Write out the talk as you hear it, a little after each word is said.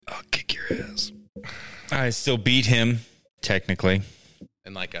has. I still beat him, technically.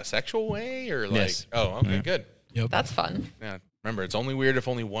 In like a sexual way or like, Yes. oh, okay, good. Yep. That's fun. Yeah. Remember, it's only weird if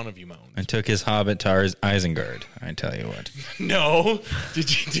only one of you moans. I took his hobbit to Isengard. I tell you what. No.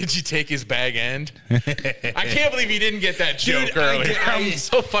 Did you take his bag end? I can't believe you didn't get that joke earlier. I'm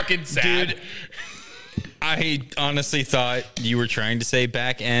so fucking sad. Dude, I honestly thought you were trying to say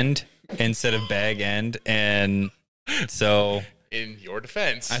back end instead of bag end, and so In your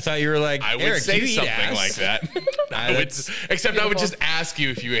defense, I thought you were like, I would Eric, say you eat something ass? like that. Except I would just ask you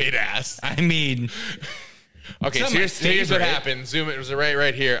if you ate ass. I mean, Okay, It's so not my here's what favorite. happened. Zoom it was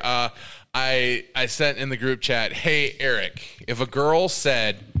right here. I sent in the group chat, hey, Eric, if a girl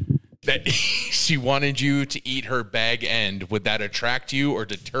said that she wanted you to eat her bag end, would that attract you or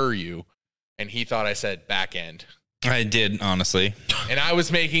deter you? And he thought I said back end. I did, honestly, And I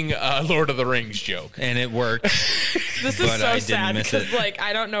was making a Lord of the Rings joke. and it worked. This is But so I didn't sad miss because, it. like,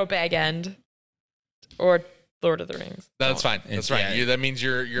 I don't know Bag End or Lord of the Rings. That's fine. That's right. yeah. That means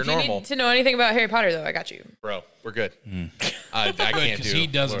you're If you normal. need to know anything about Harry Potter, though, I got you. Bro, we're good. I can't Because do he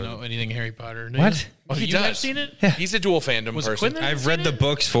doesn't Lord of know anything Harry Potter. Do What? You? Oh, he you does. have seen it? the- He's a dual fandom Was person. Quinn there? I've read the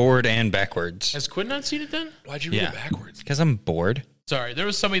books forward and backwards Has Quinn not seen it then? Why'd you read Yeah. it backwards? because I'm bored. Sorry, there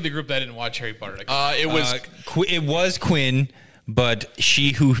was somebody in the group that didn't watch Harry Potter. It was It was Quinn, but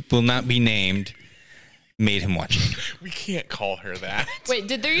she who will not be named made him watch it. we can't call her that. Wait,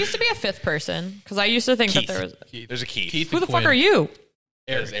 did there used to be a fifth person? Because I used to think Keith. that there was. There's a Keith. Keith Who the and fuck Quinn. are you?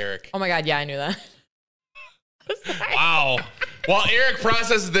 There's Eric. Oh my god, yeah, I knew that. Wow. While Eric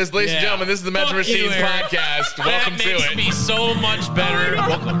processes this, ladies and Yeah. gentlemen, this is the Metro Fuck you, Machines Eric. podcast. Welcome that to makes it. me so much better.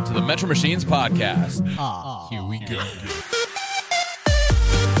 Welcome to the Metro Machines podcast. Here we go.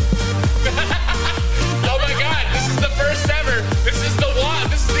 Oh my God, this is the first ever. This is the one.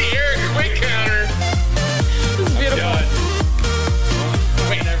 This is the Eric quick counter. This is beautiful.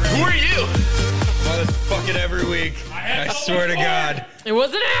 Wait, who are you? Fucking every week. I swear to God. It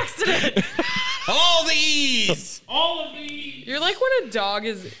was an accident. All these. All of these. You're like when a dog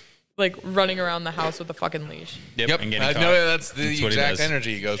is like running around the house with a fucking leash. Yep. And getting I caught. know that's the That's what he exact does.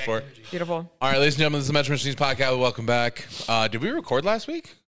 energy he goes for. Beautiful. All right, ladies and gentlemen, this is the Metro Machines podcast. Welcome back. Did we record last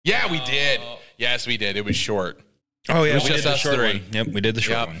week? Yeah, we did. Yes, we did. It was short. Oh yeah, It was we just did the us short three. one. Yep, we did the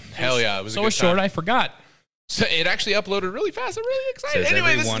short Yep. one. Hell yeah, it was a So good short, time. I forgot. So it actually uploaded really fast. I'm really excited. Says Anyway,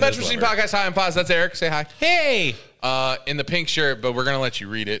 every this is the Wanda's Metro Machines lover. podcast. Hi, I'm Paz. That's Eric. Say hi. Hey. In the pink shirt, but we're gonna let you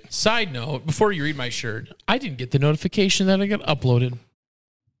read it. Side note, before you read my shirt, I didn't get the notification that I got uploaded.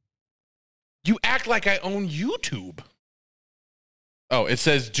 You act like I own YouTube. Oh, it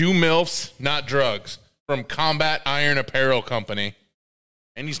says "Do MILFs, not drugs" from Combat Iron Apparel Company,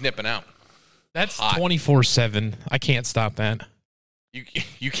 and he's nipping out. That's Hot. 24/7. I can't stop that.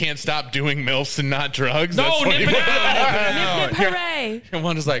 You can't stop doing MILFs and not drugs. No, That's nip it 24 out. Nip, nip, hooray. And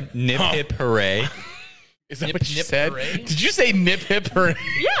one is like, Nip huh, hip hooray. Is that Nip, what you nip, said? hooray? Did you say nip hip hooray?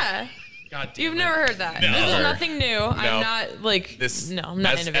 Yeah. God damn You've it. never heard that. This is nothing new. I'm not like I'm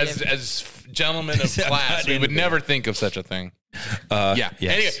not innovative. As gentlemen of I'm class, not we would innovative. never think of such a thing. Yeah. Anyway,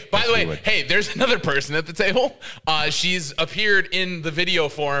 Yes. by Yes, the we way, would. hey, there's another person at the table. She's appeared in the video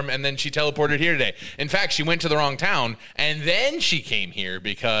form, and then she teleported here today. In fact, she went to the wrong town, and then she came here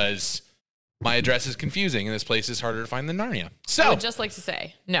because my address is confusing, and this place is harder to find than Narnia. I So, would just like to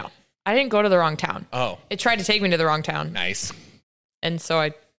say, no, I didn't go to the wrong town. oh, It tried to take me to the wrong town, nice. and so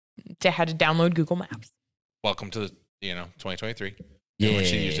I had to download Google Maps. Welcome to the 2023. Yeah, when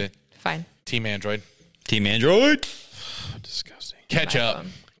she used it. Fine. Team Android. Team Android. Disgusting. Catch My up.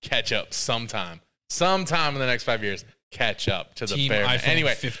 phone. Catch up sometime in the next 5 years. Catch up to the Team bare. iPhone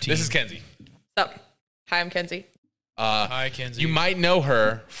Anyway, 15. this is Kenzie. What's up? Hi, I'm Kenzie. Hi, Kenzie. You might know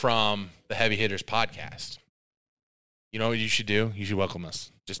her from the Heavy Hitters podcast. You know what you should do? You should welcome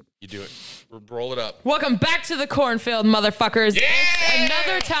us. Just you do it. Roll it up. Welcome back to the cornfield, motherfuckers. Yeah! It's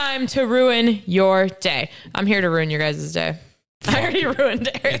another time to ruin your day. I'm here to ruin your guys' day. I already ruined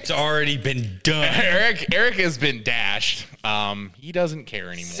Eric. It's already been done. Eric has been dashed. He doesn't care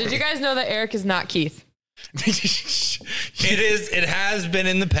anymore. Did you guys know that Eric is not Keith? It has been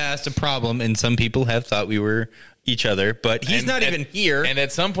in the past a problem, and some people have thought we were each other, but he's not even here. And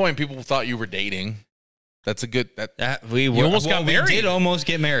at some point, people thought you were dating. That's a good We almost got married. We did almost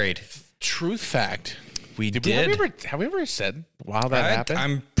get married. truth fact. We Have did. we ever said wow that happened?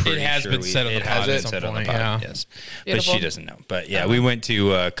 I'm pretty It has sure been said on the it has pod been at some said on the point, pod, yeah. yes. But Beautiful. she doesn't know. But yeah, we went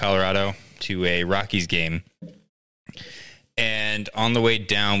to Colorado to a Rockies game. And on the way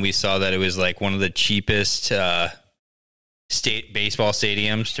down, we saw that it was like one of the cheapest state baseball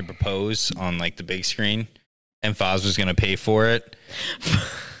stadiums to propose on like the big screen. And Foz was going to pay for it.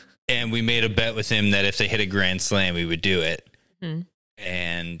 And we made a bet with him that if they hit a grand slam, we would do it. and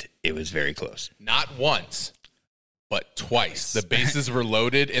and it was very close. Not once, but twice. The bases were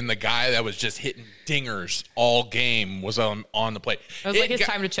loaded, and the guy that was just hitting dingers all game was on the plate. It was like his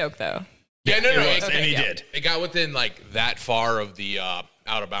time to choke, though. Yeah, no. And he did. It got within like that far of the out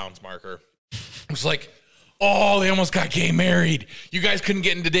of bounds marker. It was like, oh, they almost got gay married. You guys couldn't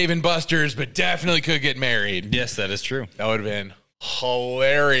get into Dave & Buster's, but definitely could get married. Yes, that is true. That would have been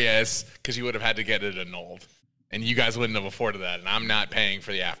hilarious because you would have had to get it annulled. And you guys wouldn't have afforded that. And I'm not paying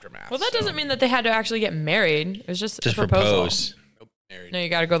for the aftermath. Well, that doesn't mean that they had to actually get married. It was just a proposal. propose. Nope, married. No, you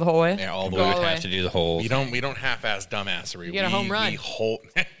got to go the whole way. Yeah, all the We way. would the have way. to do the whole. We don't half-ass dumbassery. You get a home run. We hold.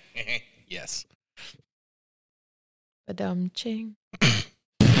 Yes. Ba-dum-ching.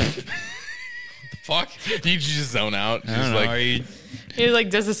 Fuck. You just zone out. I don't Just know. like, Are you? He was like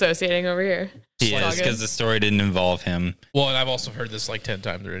disassociating over here. He It's all is good. because the story didn't involve him. Well, and I've also heard this like 10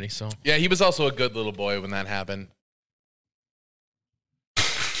 times already. So yeah, he was also a good little boy when that happened.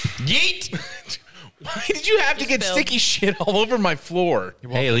 Yeet! Why did you have to get spilled. sticky shit all over my floor?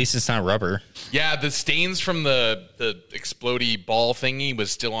 Hey, at least it's not rubber. Yeah, the stains from the explodey ball thingy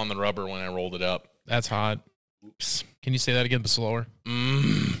was still on the rubber when I rolled it up. that's hot. Oops. Can you say that again, but slower?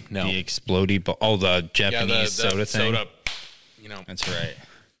 No. The explodey ball. Oh, the Japanese soda thing. Soda, you know. That's right.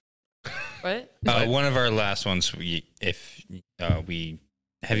 What? One of our last ones. Have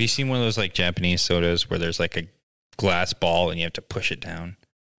you seen one of those like Japanese sodas where there's like a glass ball and you have to push it down?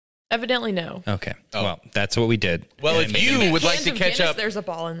 Evidently, no. Okay. Oh. Well, that's what we did. Well, And if you would like Cans to of catch Guinness, up, there's a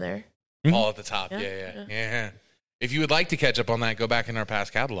ball in there. all at the top. Yeah, Yeah. If you would like to catch up on that, go back in our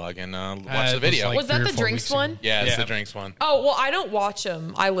past catalog and watch it the was video. like Was that 3 or the 4 drinks weeks ago. one? Yeah, it's Yeah. the drinks one. Oh, well, I don't watch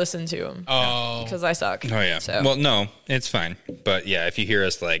them. I listen to them Oh, because I suck. Oh yeah. So. Well, no, it's fine. But yeah, if you hear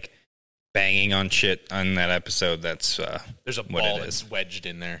us like banging on shit on that episode, that's There's a what ball it that's is. wedged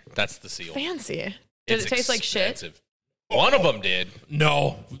in there. That's the seal. Fancy. Did It's it taste like shit? expensive. One of them did.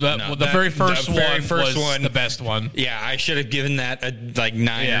 no. The that- very first the very one first was one- the best one. Yeah, I should have given that a like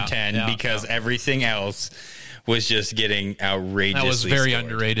 9 Yeah, or 10 yeah, because everything else was just getting outrageously That was very scored.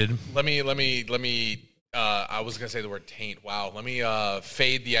 underrated. Let me. I was gonna say the word taint. Wow. Let me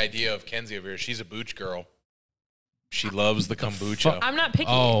fade the idea of Kenzie over here. She's a booch girl. She loves the kombucha. I'm not picky.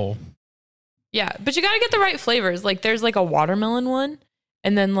 Oh, Yeah, but you got to get the right flavors. Like there's like a watermelon one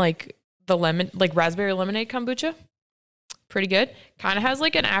and then like the lemon, like raspberry lemonade kombucha. Pretty good. Kind of has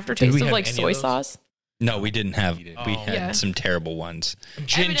like an aftertaste we of have like any of soy those? sauce. No, we didn't have. We Oh. had Yeah. some terrible ones.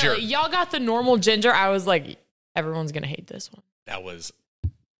 Ginger. Evidently, y'all got the normal ginger. I was like, everyone's going to hate this one. That was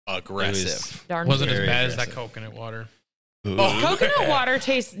aggressive. Darn wasn't as Very bad as that aggressive. coconut water. Coconut water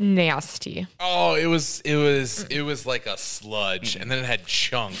tastes nasty. Oh, it was like a sludge, and then it had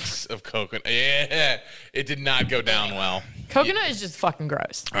chunks of coconut. Yeah, it did not go down well. Coconut is just fucking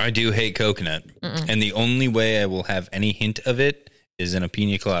gross. I do hate coconut, and the only way I will have any hint of it is in a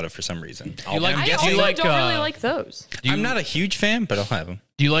pina colada for some reason. You like? I do also you like? don't really like those. I'm not a huge fan, but I'll have them.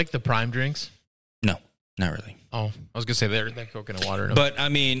 Do you like the prime drinks? No, not really. Oh, I was gonna say they're coconut water. No. But I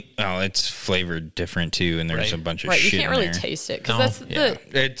mean, it's flavored different too, and there's Right. a bunch of Right, you shit can't in really there. taste it because No. that's Yeah,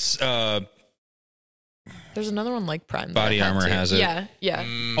 the. it's There's another one like Prime. that Body I've had Armor too. has it. Yeah, yeah,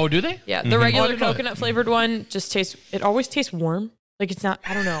 oh, do they? yeah. The regular didn't know that. coconut flavored one just tastes. It always tastes warm. Like it's not.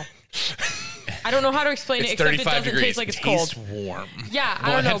 I don't know. I don't know how to explain It's it except it 35 doesn't degrees. taste like it's Tastes cold. warm. Yeah, I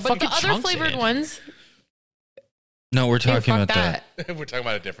Well, don't it know. had But the fucking other chunks in flavored it. ones. no. We're Ew, talking fuck about that. We're talking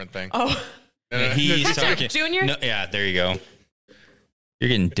about a different thing. Oh, He's That's talking. it, Junior? No, yeah, there you go. You're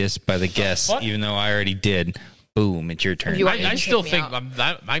getting dissed by the guests, What? even though I already did. Boom, it's your turn. You are- I can still kick me think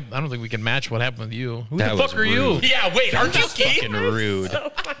out. I don't think we can match what happened with you. Who That the was fuck are you? rude. Yeah, wait, aren't you Fucking kidding? rude.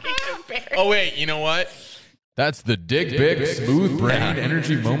 Oh wait, you know what? That's the Dig Big Smooth Brain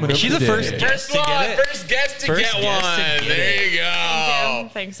Energy Moment Is of she the the day. first guest to get it? First guest to First get guest one. to get There it. you go. Thank you.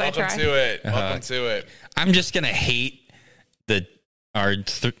 Thanks, I Welcome try. to it. Welcome to it. I'm just gonna hate our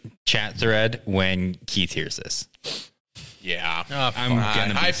chat thread when Keith hears this. Yeah. I'm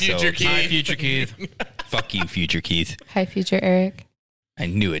gonna be Hi, so future upset. Keith. Hi, future Keith. Fuck you, future Keith. hi, future Eric. I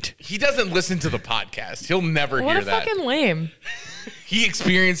knew it. He doesn't listen to the podcast. He'll never What hear a that. fucking lame. He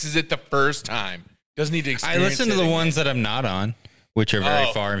experiences it the first time. Doesn't need to I experience listen to it the again. ones that I'm not on, which are very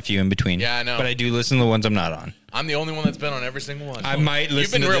Oh. far and few in between. Yeah, I know. But I do listen to the ones I'm not on. I'm the only one that's been on every single one. I might You've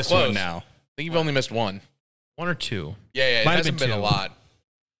listen been to real this close. one now. I think you've only missed one. One or two. Yeah, it Might have hasn't been been a two. lot.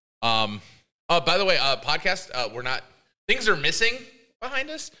 Oh, by the way, podcast, we're not, things are missing behind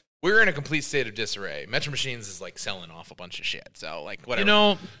us. We're in a complete state of disarray. Metro Machines is like selling off a bunch of shit. So, like, whatever. You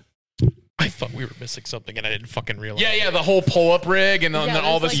know, I thought we were missing something and I didn't fucking realize. Yeah, the whole pull-up rig and, then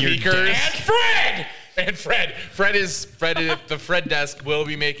all the there's like- speakers. And Fred! Fred, the Fred desk will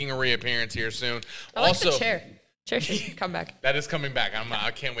be making a reappearance here soon. I like Also, the chair. Sure, come back. That is coming back.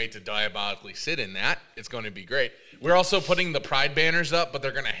 I can't wait to diabolically sit in that. It's going to be great. We're also putting the Pride banners up, but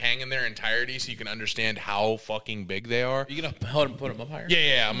they're going to hang in their entirety so you can understand how fucking big they are. You gonna put them up higher?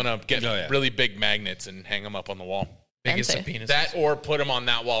 Yeah. I'm going to get really big magnets and hang them up on the wall. Biggest Fancy. penises. That or put them on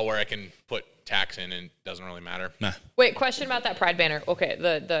that wall where I can put tax in and it doesn't really matter. Nah. Wait, question about that Pride banner. Okay,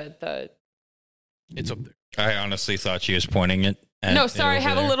 the It's up there. I honestly thought she was pointing it. No, sorry, I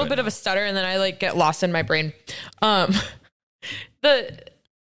have a little bit of a stutter and then I like get lost in my brain. The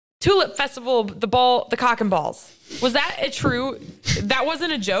Tulip Festival, the cock and balls. Was that that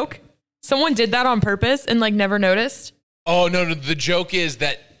wasn't a joke? Someone did that on purpose and like never noticed? Oh, no, the joke is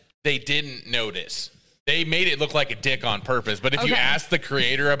that they didn't notice. They made it look like a dick on purpose. But if you ask the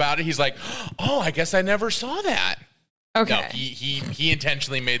creator about it, he's like, oh, I guess I never saw that. Okay. No, he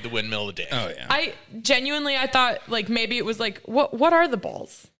intentionally made the windmill a dick. Oh, yeah. I thought like maybe it was like, what are the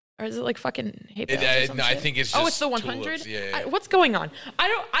balls? Or is it like fucking hay bales or some No, I shit? think it's just it's the 100? tulips. Yeah. What's going on?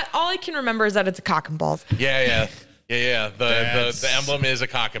 All I can remember is that it's a cock and balls. Yeah. The emblem is a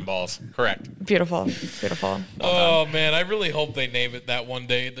cock and balls. Correct. Beautiful. Oh man, I really hope they name it that one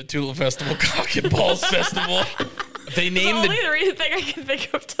day, the Tulip Festival Cock and Balls Festival. They The named only reason thing I can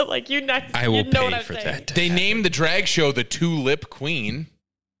think of to like unite. I will you know what pay I'm for saying. that. They named the drag show the Tulip Queen,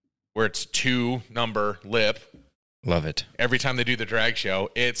 where it's 2 number lip. Love it. Every time they do the drag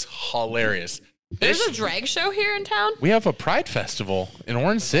show, it's hilarious. There's a drag show here in town. We have a Pride Festival in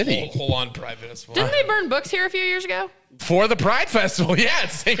Orange City. Full on private festival. Didn't they burn books here a few years ago? For the Pride Festival, yeah,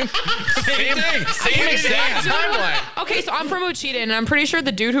 same thing. Same exact timeline. Okay, so I'm from Ocheeden, and I'm pretty sure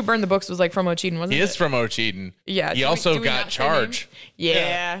the dude who burned the books was like from Ocheeden, wasn't He it? is from Ocheeden. Yeah. He do also we got not say names? charged.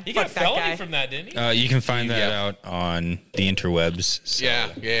 Yeah. He got fuck that felony guy. from that, didn't he? You can find that Yep. out on the interwebs. So Yeah.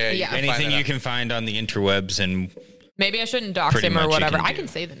 Yeah. You can find Anything that you out. can find on the interwebs and Maybe I shouldn't dox Pretty him or much you whatever. can I do. can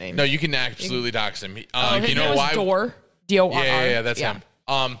say the name. No, you can absolutely dox him. his You know name was why? Dor. D-O-R-R. Yeah, that's him.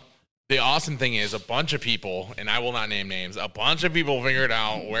 The awesome thing is a bunch of people, and I will not name names, a bunch of people figured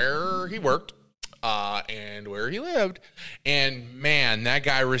out where he worked and where he lived. And man, that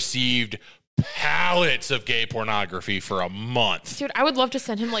guy received pallets of gay pornography for a month. Dude, I would love to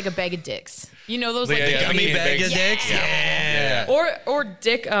send him like a bag of dicks. You know those like Yeah, the yeah, gummy gummy bag of dicks? Yeah. or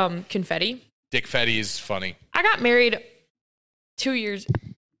dick confetti. Dick Fetty is funny. I got married 2 years.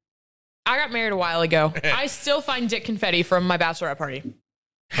 I got married a while ago. I still find dick confetti from my bachelorette party.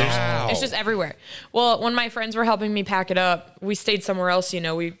 It's just everywhere. Well, when my friends were helping me pack it up, we stayed somewhere else,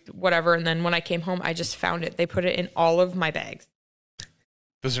 whatever. And then when I came home, I just found it. They put it in all of my bags.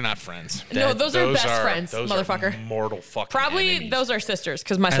 Those are not friends. No, those are best friends, those motherfucker. Are mortal fucking Probably enemies. those are sisters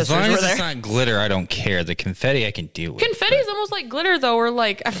because my as sisters long were as there. it's not glitter, I don't care. The confetti I can deal with. Confetti is almost like glitter though, or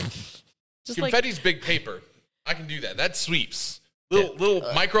like just Confetti's big paper. I can do that. That sweeps. Little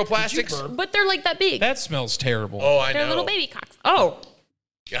microplastics. but they're like that big. That smells terrible. Oh, I They're know. little baby cocks. Oh,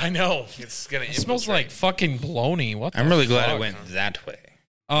 I know. It's gonna. It smells like fucking bologna. What? I'm the really glad fuck? it went that way.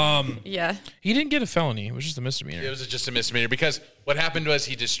 yeah. He didn't get a felony. It was just a misdemeanor. It was just a misdemeanor because what happened was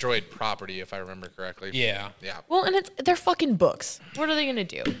he destroyed property, if I remember correctly. Yeah. Yeah. Well, and they're fucking books. What are they gonna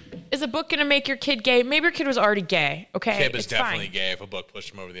do? Is a book gonna make your kid gay? Maybe your kid was already gay. Okay, Kid was it's definitely fine. gay if a book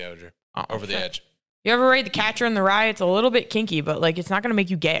pushed him over the edge. Oh, Over the okay. edge. You ever read The Catcher in the Rye? It's a little bit kinky, but like it's not gonna make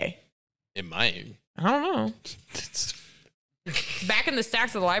you gay. It might. I don't know. It's back in the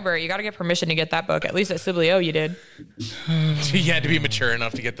stacks of the library. You got to get permission to get that book. At least at Siblio, you did. You had to be mature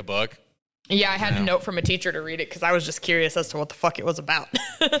enough to get the book. Yeah, I had a note from a teacher to read it because I was just curious as to what the fuck it was about.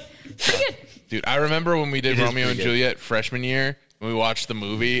 Pretty good. Dude, I remember when we did is Romeo and pretty good. Juliet freshman year, when we watched the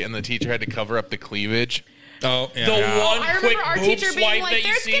movie and the teacher had to cover up the cleavage. Oh, yeah. The one I quick remember our boob teacher being swipe like, that you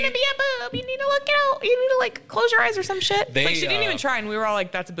 "There's see. gonna be a boob. You need to look it out. You need to like close your eyes or some shit." It's They, like she didn't even try, and we were all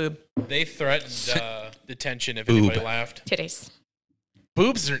like, "That's a boob." They threatened detention if anybody laughed. Titties.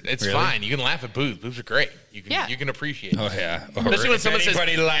 Boobs are, it's Really? fine. You can laugh at boobs. Boobs are great. You can, Yeah. you can appreciate Oh, it. yeah. Especially when someone says-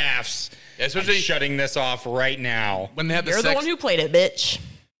 anybody laughs. Especially I'm shutting this off right now. when they have the You're sex. the one who played it, bitch.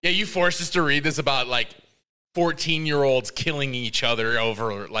 Yeah, you forced us to read this about like 14-year-olds killing each other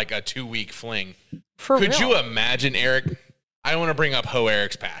over like a 2-week fling. For Could real. you imagine, Eric? I don't want to bring up Ho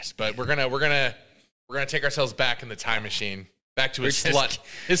Eric's past, but we're gonna take ourselves back in the time machine, back to his We're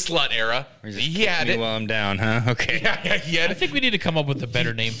just- slut era. You're just He had kicking me it. while I'm down, huh? Okay. Yeah, he had I think we need to come up with a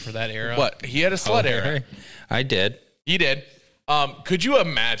better name for that era. what? He had a slut era. I did. He did. Could you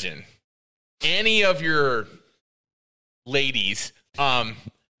imagine any of your ladies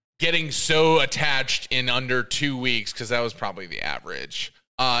getting so attached in under 2 weeks, because that was probably the average,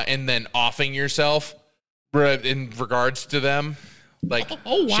 and then offing yourself in regards to them, like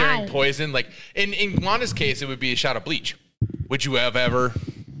sharing poison? Like in Wanda's case, it would be a shot of bleach. Would you have ever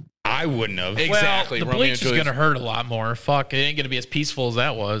I wouldn't have. Exactly. Well, the Romeo and bleach is Juliet. going to hurt a lot more. Fuck, it ain't going to be as peaceful as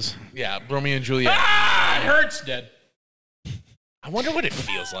that was. Yeah, Romeo and Juliet. Ah, it hurts, dead. I wonder what it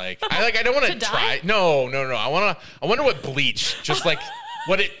feels like. I don't want to die? try. No. I wonder what bleach, just like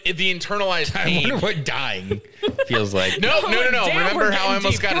what the internalized I pain. wonder what dying feels like. No. Damn, Remember we're how I getting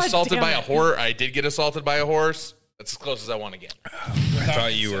almost deep. got God assaulted damn by a it. horse? I did get assaulted by a horse. That's as close as I want to get. I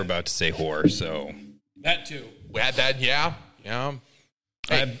thought you were about to say whore, so. That too. We had that, yeah.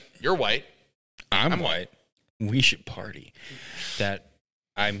 Hey, you're white. I'm white. We should party.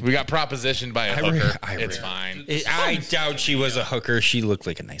 We got propositioned by a hooker. It's fine. I doubt she was a hooker. She looked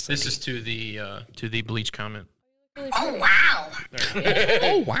like a nice lady. This is to the bleach comment. Oh wow!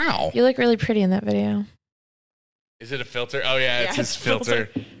 Oh, wow. You look really pretty in that video. Is it a filter? Oh, yeah, it's Yeah, his it's filter.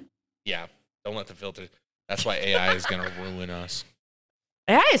 Yeah, don't let the filter. That's why AI is going to ruin us.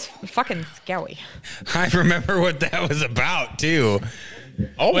 AI is fucking scary. I remember what that was about, too.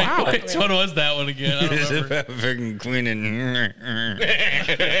 Oh, wow. Which one was that one again? I don't It's remember. about freaking Queen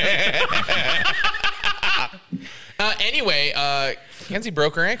and... Anyway, Kenzie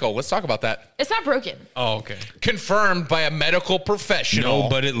broke her ankle. Let's talk about that. It's not broken. Oh, okay. Confirmed by a medical professional. No,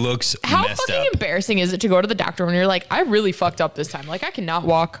 but it looks How messed fucking up. embarrassing is it to go to the doctor when you're like, I really fucked up this time. Like, I cannot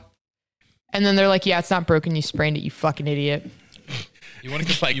walk. And then they're like, yeah, it's not broken. You sprained it, you fucking idiot. You want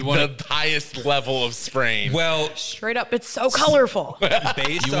to the highest level of sprain. Well, Straight up, it's so colorful.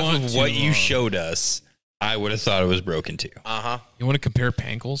 based You off want of to, what you showed us, I would have thought it was broken, too. You want to compare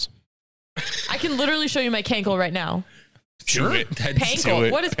pankles? I can literally show you my cankle right now. Do it. Pankle.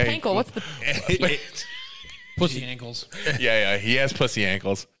 What is pankle? What's the... Pussy ankles. Yeah, he has pussy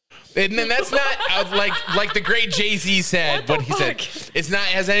ankles. And then that's not like the great Jay-Z said. What What the he said. fuck? It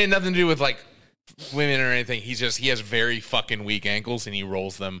has nothing to do with like women or anything. He has very fucking weak ankles and he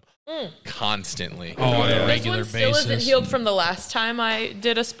rolls them constantly. Oh, on a This regular one still isn't basis. healed from the last time I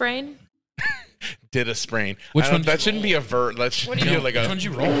did a sprain. Did a sprain. Which one? That shouldn't be a vert. That should be like Which a one did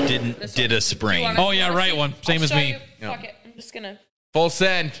you roll? Did a sprain. Oh, yeah, right one. Same as me. Fuck it. I'm just gonna... full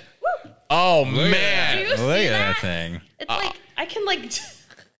send. Oh Do man. you Look see at that that? thing. It's like, I can like...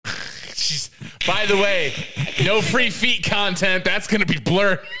 By the way, no free feet content. That's gonna be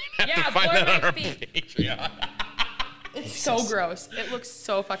blurred. Have Yeah, to find blur that on my our feet. Patreon. It's so gross. It looks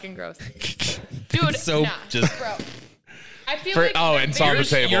so fucking gross. Dude, So nah, just- bro. I feel For- like... oh, they're and it's on the very-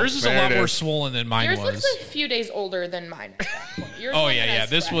 table. Yours is a There lot it more is. swollen than mine Yours was. looks a few days older than mine. At that point. Yours Oh wasn't yeah, yeah. as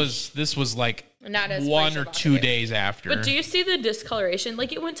This was like Not as 1 fresh or about 2 it. days after. But do you see the discoloration?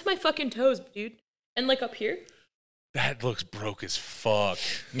 Like, it went to my fucking toes, dude. And like up here. That looks broke as fuck.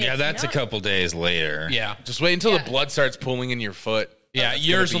 Yeah, It's that's not. a couple days later. Yeah, Just wait until Yeah. the blood starts pooling in your foot. yeah. That's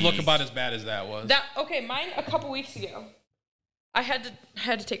Yours gonna will be- look about as bad as that was. Okay, mine a couple weeks ago. I had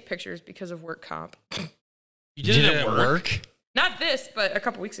to take pictures because of work comp. You Did it work? Not this, but a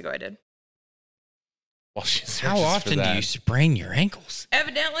couple weeks ago I did. While she How searches for often do that. you sprain your ankles?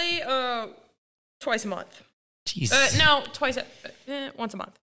 Evidently, twice a month. Jesus. No, once a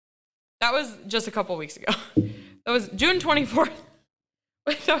month. That was just a couple weeks ago. That was June 24th.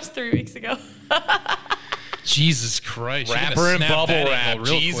 Wait, that was 3 weeks ago. Jesus Christ! You're gonna Wrapper and snap bubble that wrap. ankle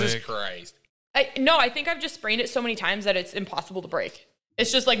real Jesus quick. Christ. I think I've just sprained it so many times that it's impossible to break.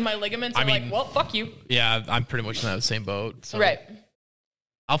 It's just like my ligaments are mean- like, well, fuck you. Yeah, I'm pretty much in that same boat. So. Right.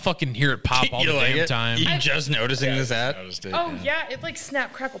 I'll fucking hear it pop all You the like damn it? time. You just noticing this at? Noticed it, Oh, yeah, it like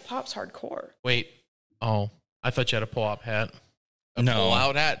snap, crackle, pops hardcore. Wait. Oh, I thought you had a pull-up hat. A No. pull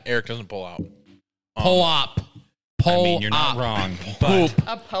out hat? Eric doesn't pull out. Pull-up. Pull I mean, you're not up. wrong. Poop.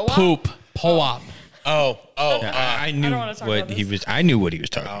 A POA? Poop. Pull-up. I knew don't wanna talk what about he this. was. I knew what he was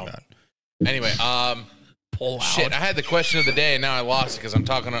talking Oh. about. Anyway, Pull out. shit, I had the question of the day and now I lost it because I'm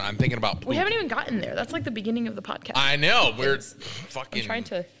thinking about poop. We haven't even gotten there. That's like the beginning of the podcast. I know. We're I'm fucking trying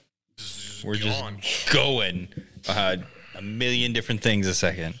to... We're just gone. going a million different things a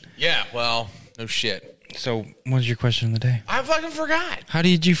second. Yeah, well, no shit. So, what's your question of the day? I fucking forgot. How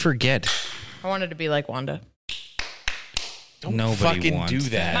did you forget? I wanted to be like Wanda. Don't Nobody fucking wants do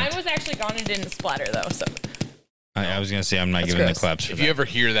that. that. Mine was actually gone and didn't splatter, though, so... I was gonna say I'm not That's giving gross. the claps for If that. you ever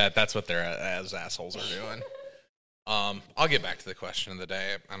hear that, that's what their as assholes are doing. I'll get back to the question of the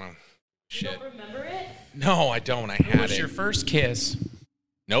day. I don't shit. remember it? No, I don't. I What had was it. your first kiss?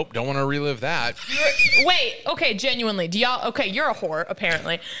 Nope, don't want to relive that. Wait, okay, genuinely. Do y'all... Okay, you're a whore,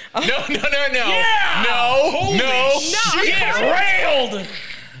 apparently. No. Yeah! No. Railed!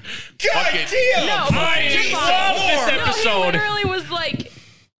 God damn. No, Fucking you're fine. this No, episode. he literally was like...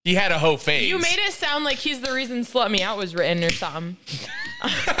 He had a hoe face. You made it sound like he's the reason Slut Me Out was written or something.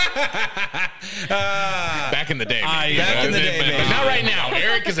 back in the day. maybe. Back in the day, but maybe. not right now.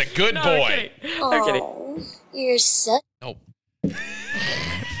 Eric is a good No, I'm boy. kidding. I'm kidding. Oh, you're such Nope.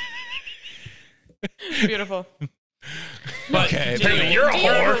 Beautiful. But Okay, genuinely, you're a Do you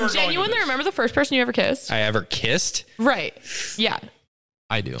whore. genuinely remember the first person you ever kissed? I ever kissed? Right. Yeah.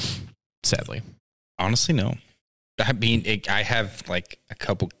 I do. Sadly. Honestly, no. I mean, I have like a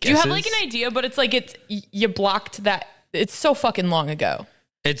couple Do you guesses. have like an idea? But it's like you blocked that. It's so fucking long ago.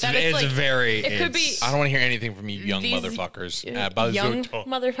 It's that it's like- very. it could be- I don't want to hear anything from you young These- motherfuckers. young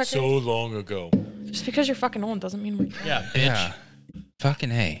motherfuckers. So long ago. Just because you're fucking old doesn't mean we're. Yeah, bitch. Yeah. Fucking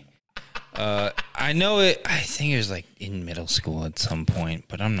hey. I know it. I think it was like in middle school at some point,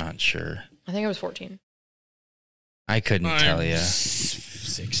 but I'm not sure. I think I was 14. I couldn't tell you.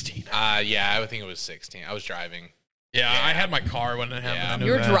 16. Yeah, I would think it was 16. I was driving. Yeah, I had my car when it happened. Yeah. I knew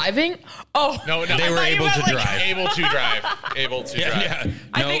You were that. driving? Oh. No, They I were thought you able meant, to like, drive. Able to drive. Able to drive. Yeah.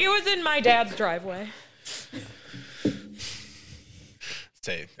 I No. think it was in my dad's driveway.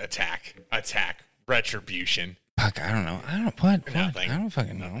 Say attack. Retribution. Fuck, I don't know. I don't what? Nothing. I don't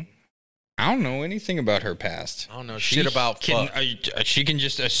fucking know. I don't know anything about her past. I don't know shit about fuck. She can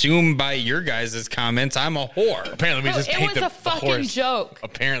just assume by your guys' comments I'm a whore. Apparently, we No, just it paint was the a fucking horse. joke.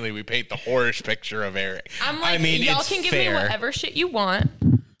 Apparently, we paint the whorish picture of Eric. I'm like, I mean, y'all it's can give fair. me whatever shit you want,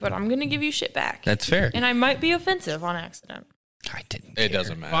 but I'm gonna give you shit back. That's fair. And I might be offensive on accident. I didn't. It care.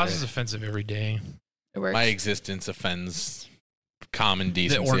 doesn't matter. Boss is offensive every day. It works. My existence offends common The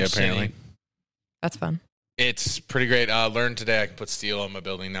decency, Orange apparently. City. That's fun. It's pretty great. Learned today I can put steel on my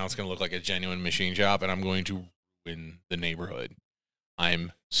building. Now it's going to look like a genuine machine shop, and I'm going to ruin the neighborhood.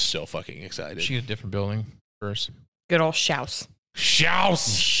 I'm so fucking excited. She had a different building first. Good old shouse.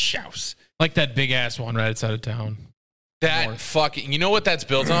 Shouse. Like that big ass one right outside of town. That North. fucking... You know what that's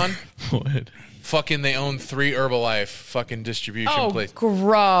built on? What? Fucking they own 3 Herbalife fucking distribution Oh, places.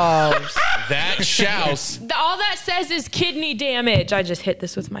 gross. That shouse... All that says is kidney damage. I just hit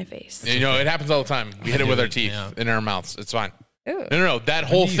this with my face. You know, it happens all the time. We hit it with our teeth Yeah. in our mouths. It's fine. Ew. No. That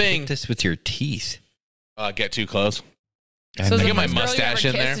whole You thing... hit this with your teeth. Get too close. So I the get my first girl you mustache ever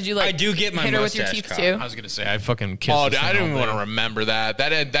in kissed, there. Did you like I do get my hit her with your mustache teeth caught. too? I was going to say, I fucking kissed Oh, this I thing don't even all want to day. remember that.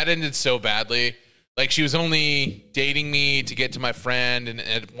 That ended so badly. Like, she was only dating me to get to my friend, and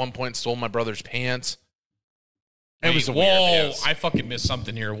at one point stole my brother's pants. It was Whoa, weird. It was- I fucking missed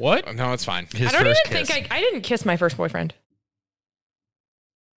something here. What? No, it's fine. His I don't even first kiss. think I didn't kiss my first boyfriend.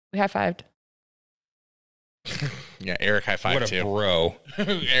 We high-fived. Yeah, Eric high five What a too. bro.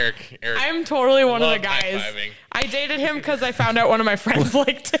 Eric. I'm totally one of the loved guys. high-fiving. I dated him because I found out one of my friends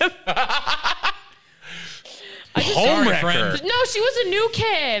liked him. I just Homewrecker. No, she was a new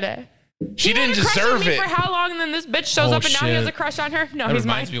kid. She He didn't had a crush deserve on me it. for how long? And then this bitch shows Oh, up, and now he shit. has a crush on her. No, That he's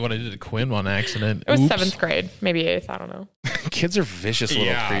mine. reminds me of what I did to Quinn on accident. It was Oops. 7th grade, maybe 8th. I don't know. Kids are vicious little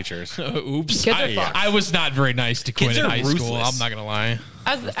Yeah. creatures. Oops. Kids are fucked. I was not very nice to Quinn Kids in are high school. ruthless. I'm not going to lie.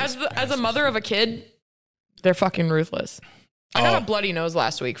 As a mother of a kid, they're fucking ruthless. I got Oh. a bloody nose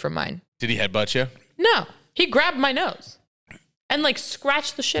last week from mine. Did he headbutt you? No, he grabbed my nose and like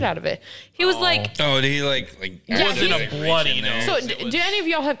scratched the shit out of it. He was like, Oh, did he like? Yeah, wasn't he's- a bloody nose. so do any of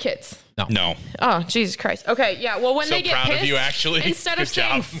y'all have kids? No. Oh, Jesus Christ. Okay, yeah. Well, when So they get proud of pissed, you, actually. instead of Good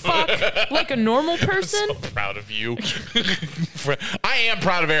saying job. fuck like a normal person, So proud of you. I am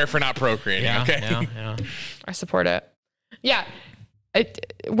proud of Eric for not procreating. Yeah, Okay. yeah. I support it. Yeah.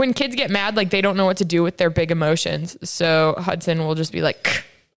 When kids get mad, like they don't know what to do with their big emotions. So Hudson will just be like,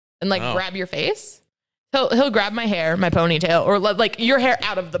 and like Oh. grab your face. He'll grab my hair, my ponytail, or like your hair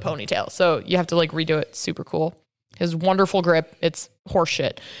out of the ponytail. So you have to like redo it. Super cool. His wonderful grip. It's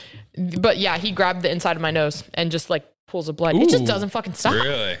horseshit. But yeah, he grabbed the inside of my nose and just like pulls the blood. It just Ooh. doesn't fucking stop.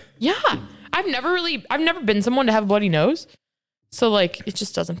 Really? Yeah. I've never been someone to have a bloody nose. So like it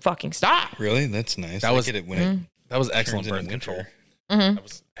just doesn't fucking stop. Really? That's nice. That I was- get it when That was it excellent turns birth into control. winter. That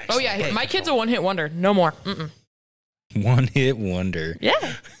was Oh excellent yeah, birth my kid's a control. one-hit wonder. No more. Mm-mm. One hit wonder.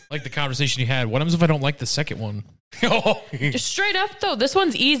 Yeah. Like the conversation you had. What happens if I don't like the second one? Just straight up though, this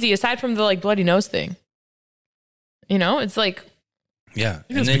one's easy aside from the like bloody nose thing. You know, it's like Yeah.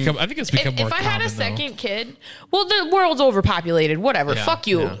 I think it's become more if I had a common, though. second kid, well, the world's overpopulated. Whatever. Yeah, Fuck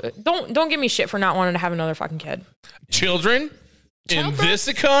you. yeah. Don't give me shit for not wanting to have another fucking kid. Children in Childbirth? this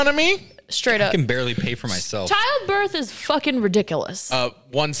economy? Straight I up. can barely pay for myself. Childbirth is fucking ridiculous.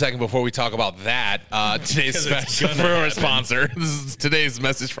 1 second before we talk about that, today's special gonna for our happen. sponsor. This is today's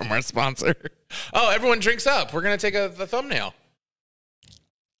message from our sponsor. Oh, everyone drinks up. We're going to take the thumbnail.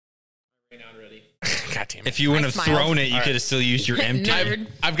 God damn it. If you wouldn't have smiled. thrown it, you could have still used your empty. Nerd.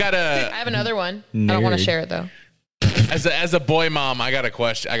 I've got I have another one. I don't want to Nerd. share it though. as a boy mom, I got a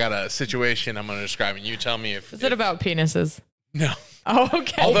question. I got a situation I'm going to describe, and you tell me if Is it about penises? no. Oh,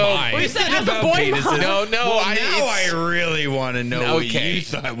 okay. Although- my. we Is said it as a about boy penises? mom. No, Well, I now I really want to know what Okay. you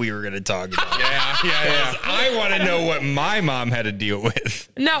thought we were going to talk about. yeah. I want to know what my mom had to deal with.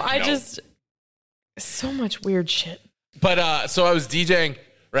 No, I No. just So much weird shit. But so I was DJing,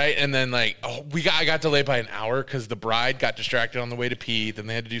 right? And then like I got delayed by an hour because the bride got distracted on the way to pee. Then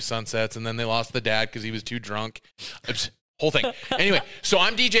they had to do sunsets, and then they lost the dad because he was too drunk. Whole thing. Anyway, so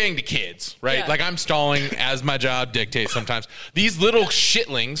I'm DJing to kids, right? Yeah. Like I'm stalling as my job dictates sometimes. These little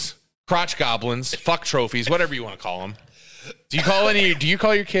shitlings, crotch goblins, fuck trophies, whatever you want to call them. Do you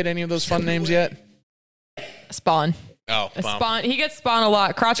call your kid any of those fun names yet? Spawn. Oh, well. Spawn. He gets Spawn a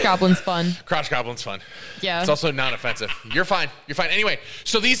lot. Crotch Goblin's fun. Crotch goblin's fun. Yeah. It's also not offensive. You're fine. Anyway,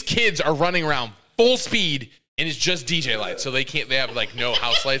 so these kids are running around full speed and it's just DJ lights. So they have like no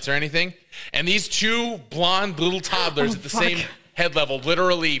house lights or anything. And these two blonde little toddlers at the same head level,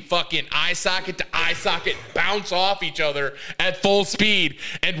 literally fucking eye socket to eye socket, bounce off each other at full speed.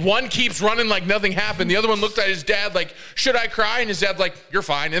 And one keeps running like nothing happened. The other one looked at his dad like, should I cry? And his dad's like, you're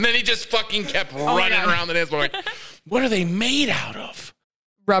fine. And then he just fucking kept running around the dance floor like, what are they made out of?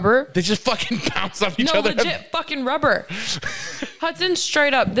 Rubber. They just fucking bounce off each No, other. legit fucking rubber. Hudson,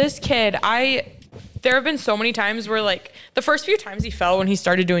 straight up, this kid, there have been so many times where like the first few times he fell when he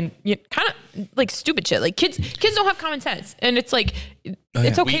started doing kind of like stupid shit. Like kids don't have common sense, and it's like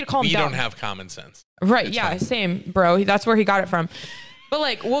it's okay to calm we down. don't have common sense. Right? Yeah, same, bro. That's where he got it from. But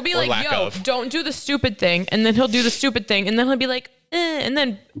like we'll be Or like, lack yo, of. don't do the stupid thing, and then he'll do the stupid thing, and then he'll be like, and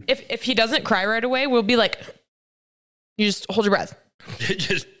then if he doesn't cry right away, we'll be like, you just hold your breath.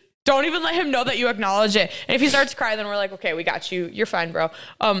 Just Don't even let him know that you acknowledge it. And if he starts to cry, then we're like, okay, we got you. You're fine, bro.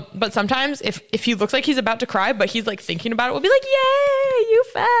 But sometimes if he looks like he's about to cry, but he's like thinking about it, we'll be like, yay, you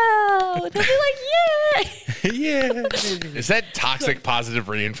fell. And he'll be like, yay. yeah. Is that toxic positive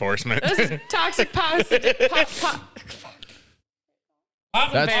reinforcement? This is toxic positive.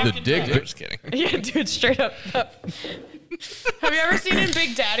 That's the dig. I'm just kidding. Yeah, dude, straight up. Have you ever seen in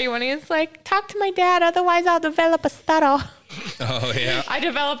Big Daddy when he's like, talk to my dad, otherwise I'll develop a stutter. Oh yeah. I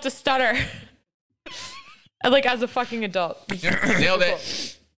developed a stutter. Like as a fucking adult. Nailed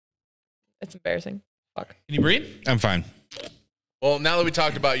it. It's embarrassing. Fuck. Can you breathe? I'm fine. Well, now that we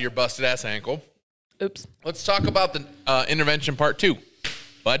talked about your busted ass ankle, Oops. let's talk about the intervention part 2.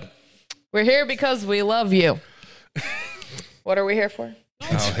 Bud? We're here because we love you. What are we here for?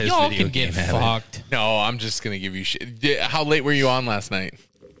 Oh, his Y'all video can get game habit. fucked. No, I'm just going to give you shit. How late were you on last night?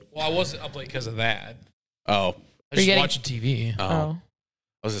 Well, I wasn't up late because of that. Oh. I was just getting- watching TV. Oh. Oh.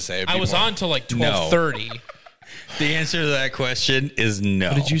 I was going to say. I was on till like No. 12:30. The answer to that question is no.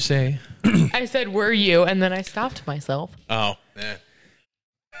 What did you say? I said, were you? And then I stopped myself. Oh. Yeah.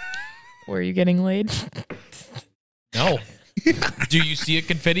 Were you getting laid? No. Do you see a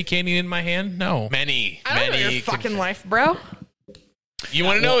confetti candy in my hand? No. Many. I don't know your fucking life, bro. You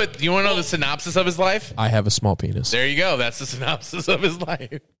want to know it? You want to know the synopsis of his life? I have a small penis. There you go. That's the synopsis of his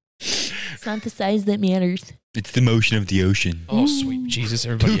life. It's not the size that matters. It's the motion of the ocean. Oh, sweet Jesus.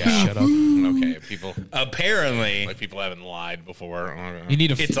 Everybody shut up. Okay, people. Apparently, Like people haven't lied before. You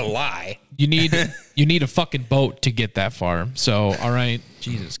need it's a lie. you need a fucking boat to get that far. So, all right.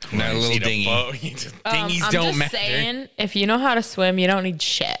 Jesus Christ. Not a little dinghy. Dinghies I'm don't just matter. saying, if you know how to swim, you don't need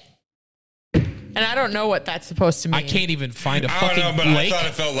shit. And I don't know what that's supposed to mean. I can't even find a I don't fucking know, but lake. I thought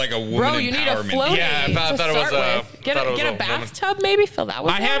it felt like a woman Bro, you need a empowerment. floaty. Yeah, I thought to it was start a- with. Get thought it was a a woman. bathtub, maybe fill that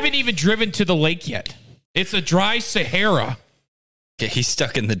with I water. haven't even driven to the lake yet. It's a dry Sahara. Okay, he's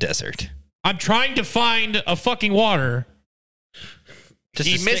stuck in the desert. I'm trying to find a fucking water. Just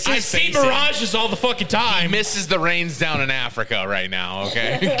He to stick misses- I his see face in. mirages all the fucking He time. misses the rains down in Africa right now,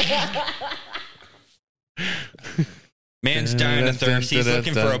 okay? Man's dying of thirst. He's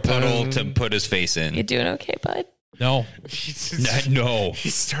looking for a puddle to put his face in. You doing okay, bud? No. No,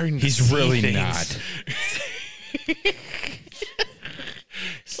 He's starting to he's see really things. not.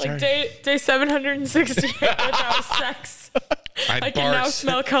 Like day 768 without sex. I can now bark.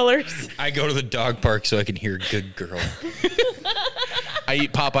 smell colors. I go to the dog park so I can hear "Good Girl." I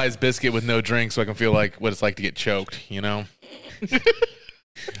eat Popeye's biscuit with no drink so I can feel like what it's like to get choked, you know?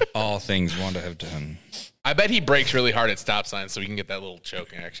 All things Wanda have done. I bet he brakes really hard at stop signs so he can get that little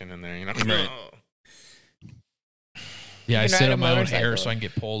choke action in there, you know? Right. Yeah, I You can sit ride a on my own motorcycle. hair so I can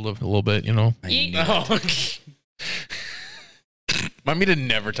get pulled a little bit, you know? Eat- Oh. Want me to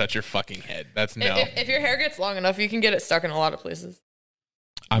never touch your fucking head. That's no. If your hair gets long enough, you can get it stuck in a lot of places.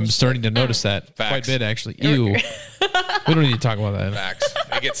 I'm starting to notice that quite a Facts. bit, actually. Ew. We don't need to talk about that. Facts.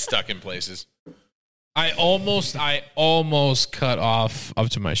 It gets stuck in places. I almost cut off up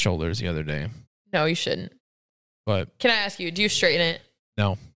to my shoulders the other day, No, you shouldn't. but Can I ask you, do you straighten it?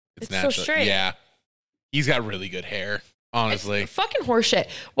 no. It's so natural. straight. Yeah. He's got really good hair, honestly. It's fucking horseshit.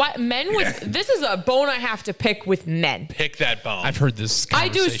 Why men with this is a bone I have to pick with men. Pick that bone. I've heard this I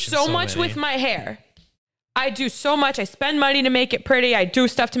do conversation so much many. with my hair. I do so much. I spend money to make it pretty. I do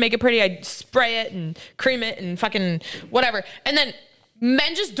stuff to make it pretty. I spray it and cream it and fucking whatever. And then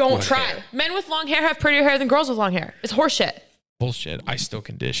men just don't try. hair. Men with long hair have prettier hair than girls with long hair. It's horseshit. Bullshit. I still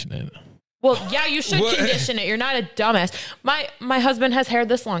condition it. Well, yeah, you should condition it. You're not a dumbass. My husband has hair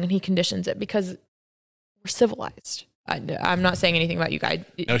this long and he conditions it because we're civilized. I'm not saying anything about you guys.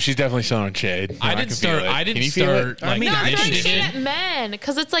 No, she's definitely throwing shade. I didn't start. Can you feel it? Like, No, I'm throwing conditioning shade it. at men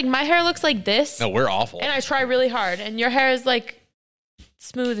because it's like my hair looks like this. No, we're awful. And I try really hard, and your hair is like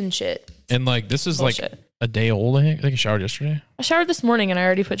smooth and shit. And like this is Bullshit. like a day old. I think I showered yesterday. I showered this morning, and I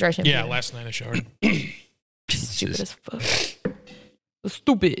already put dry shampoo. Yeah, in. last night I showered. Stupid as fuck.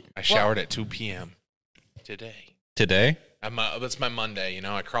 Stupid. I showered at 2 p.m. today. Today? That's my Monday. You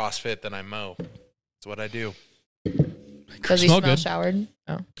know, I CrossFit, then I mow. That's what I do Does he Smell smell good. showered?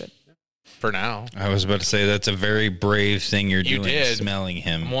 Oh, good. for now. I was about to say that's a very brave thing you're You doing, did. smelling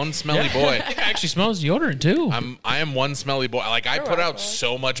him. I'm one smelly boy. It actually smells deodorant too. I am one smelly boy. Like I You're put out welcome.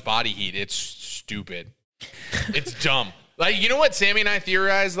 so much body heat. It's stupid. It's dumb. Like, you know what Sammy and I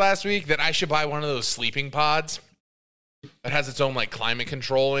theorized last week? That I should buy one of those sleeping pods that has its own like climate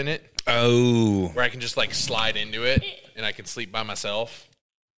control in it, Oh. where I can just like slide into it and I can sleep by myself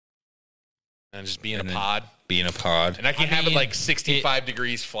and just be in And a then- pod. Be in a pod. And I can I have it mean, like 65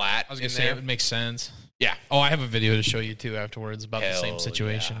 degrees flat. I was in gonna say there. it would make sense. Yeah. Oh, I have a video to show you too afterwards about the Hell same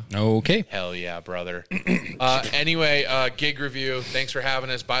situation. Okay. Hell yeah, brother. Anyway, gig review. Thanks for having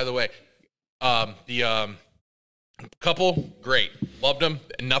us. By the way, the couple, great. Loved them.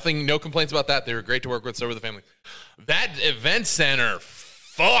 Nothing, no complaints about that. They were great to work with. So were the family. That event center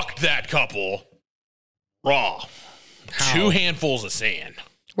fucked that couple raw. 2 handfuls of sand.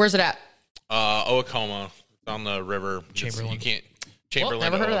 Where's it at? Oakoma on the river. Chamberlain. You can't. Chamberlain.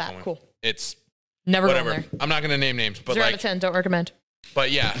 never heard of that. Oklahoma. Cool. It's Never whatever. gone there. I'm not going to name names, but 0 out like, of 10. Don't recommend. but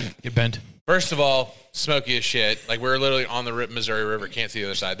yeah. Get bent. First of all, smoky as shit. Like, we're literally on the Missouri River. Can't see the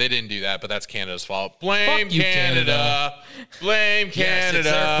other side. They didn't do that, but that's Canada's fault. Blame Fuck you, Canada. Blame Yes, Canada. it's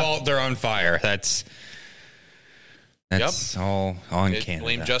their fault. They're on fire. That's all on Canada.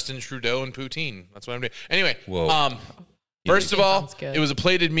 Blame Justin Trudeau and Poutine. That's what I'm doing. Anyway, Whoa. first of all, sounds good. it was a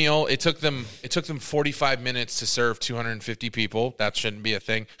plated meal. It took them 45 minutes to serve 250 people. That shouldn't be a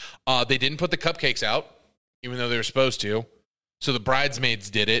thing. They didn't put the cupcakes out, even though they were supposed to. So the bridesmaids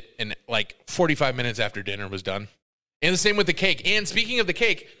did it, and like 45 minutes after dinner was done. And the same with the cake. And speaking of the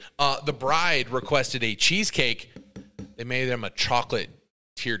cake, the bride requested a cheesecake. They made them a chocolate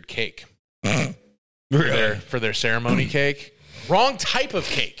tiered cake for their ceremony cake. Wrong type of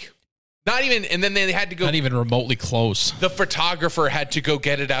cake. Not even, and then they had to go. Not even remotely close. The photographer had to go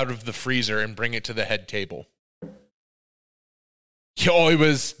get it out of the freezer and bring it to the head table. Yo,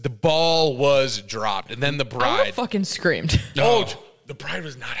 the ball was dropped. And then the I would bride, have fucking screamed. the bride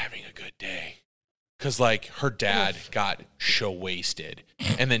was not having a good day. Because, like, her dad got show wasted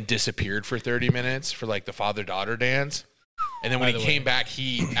and then disappeared for 30 minutes for, like, the father-daughter dance. And then when he came back,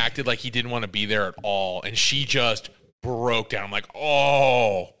 he acted like he didn't want to be there at all. And she just broke down. I'm like,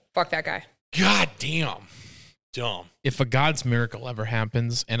 oh, Fuck that guy. god damn. Dumb. If a God's miracle ever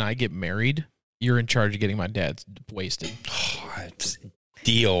happens and I get married, you're in charge of getting my dad wasted. It's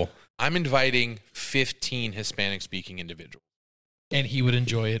deal. I'm inviting 15 Hispanic-speaking individuals. And he would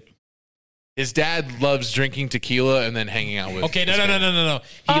enjoy it. His dad loves drinking tequila and then hanging out with. Okay, no. He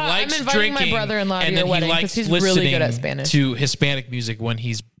I'm likes inviting my drinking. brother-in-law to and your then wedding he 'cause likes he's really listening good at Spanish. to Hispanic music when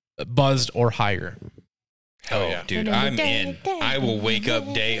he's buzzed or higher. Hell yeah. Dude, I'm in. I will wake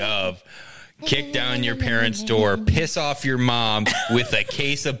up day of, kick down your parents' door, piss off your mom with a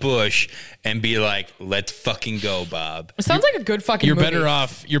case of Bush, and be like, "Let's fucking go, Bob." It sounds like a good fucking You're movie. better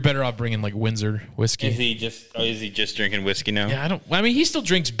off. You're better off bringing like Windsor whiskey. Is he just drinking whiskey now? Yeah, I mean, he still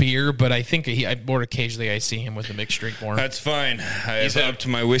drinks beer, but I think more occasionally I see him with a mixed drink more. That's fine. He's up to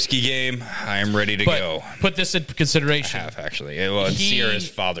my whiskey game. I am ready to But go. put this in I consideration. have actually. Well, it's Sierra's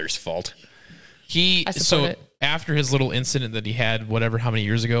father's fault. He I support so it. after his little incident that he had, whatever, how many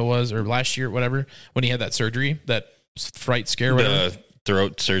years ago it was, or last year, whatever, when he had that surgery, that fright scare, whatever. The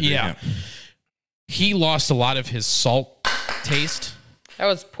throat surgery. Yeah. He lost a lot of his salt taste. That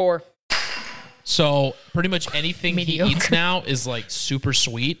was poor. So pretty much anything Mediocre. he eats now is like super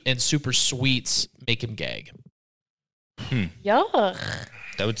sweet, and super sweets make him gag. Yuck.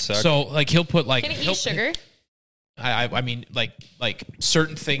 That would suck. So like he'll put like Can he eat sugar? I mean like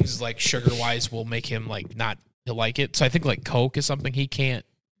certain things like sugar wise will make him like not to like it. So I think like Coke is something he can't.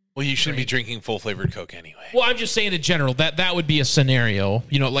 Well, you shouldn't be drinking full flavored Coke anyway. Well, I'm just saying in general that would be a scenario.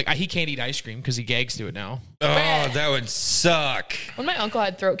 You know, like he can't eat ice cream because he gags to it now. oh, that would suck. When my uncle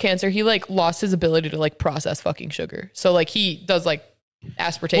had throat cancer, he like lost his ability to like process fucking sugar. So like he does like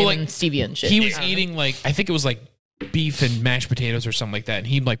aspartame Well, like, and stevia and shit. He was I don't know. eating like I think it was like beef and mashed potatoes or something like that, and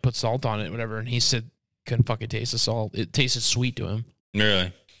he like put salt on it, whatever. And he said couldn't fucking taste the salt. It tasted sweet to him.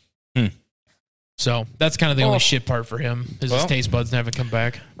 Really? So that's kind of the only Oh. shit part for him. Is Well, his taste buds haven't come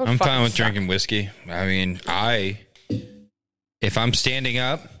back. Oh, I'm fucking fine with suck. drinking whiskey. I mean, if I'm standing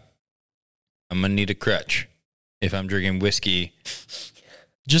up, I'm gonna need a crutch. If I'm drinking whiskey,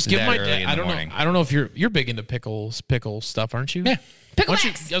 Just give that my early dad. in I the don't know. morning. I don't know if you're big into pickle stuff, aren't you? Yeah. Why don't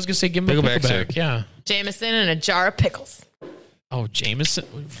you- Picklebacks. I was gonna say give him a Picklebacks pickleback. are- Yeah. Jameson and a jar of pickles. Oh, Jameson.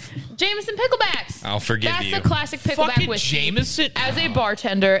 Jameson picklebacks. I'll forgive That's you. the classic pickleback Fucking whiskey. Jameson. As a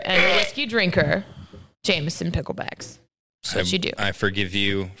bartender and a whiskey drinker, Jameson picklebacks. That's what you do. I forgive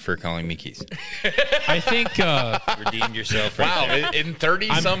you for calling me Keith. I think. Redeemed yourself right Wow, there. in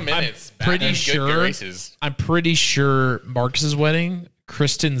 30-some minutes. I'm pretty Batman, good sure. graces. I'm pretty sure Marcus's wedding.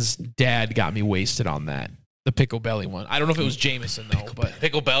 Kristen's dad got me wasted on that. The pickle belly one. I don't know if it was Jameson though, but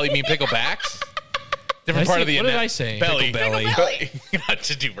Pickle belly, you mean picklebacks? Did Different I part say- of the what did I say? belly. Pickle belly. belly. Not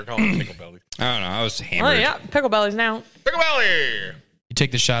to do. We're calling it pickle belly. I don't know. I was Oh hammered. yeah, pickle bellies now. Pickle belly. You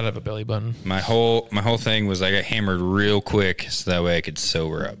take the shot out of a belly button. My whole thing was I got hammered real quick so that way I could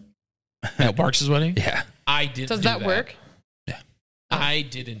sober up. At Marcus's wedding. Yeah. I didn't. Does do that work? I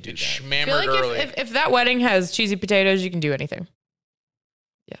didn't do that. I feel Schmammered like early. if that wedding has cheesy potatoes, you can do anything.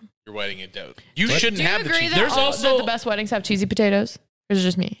 Your wedding it dope. You What? shouldn't Do you have the agree cheese. that, There's also- that the best weddings have cheesy potatoes? Or is it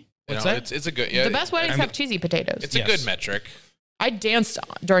just me? What's No, that? It's a good. Yeah, The best weddings I mean- have cheesy potatoes. It's a Yes. good metric. I danced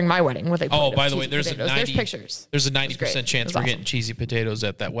during my wedding with a plate Oh, of by the way, cheesy there's a potatoes. 90 There's pictures. There's a great. 90% chance It was we're awesome. getting cheesy potatoes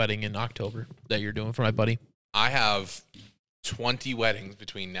at that wedding in October that you're doing for my buddy. I have 20 weddings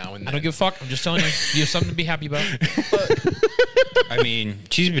between now and then. I don't give a fuck. I'm just telling you. You have something to be happy about. I mean,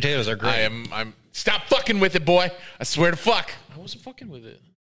 cheesy potatoes are great. I'm. Stop fucking with it, boy. I swear to fuck. I wasn't fucking with it.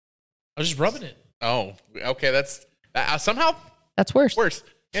 I was just rubbing it. Oh, okay. That's somehow That's worse. worse.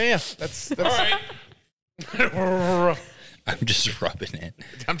 Yeah. That's All right. I'm just rubbing it.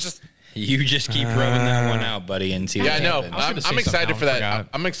 I'm just. You just keep rubbing that one out, buddy, and see what Yeah, I know. happens. I was gonna say I'm excited something, for I that. forgot.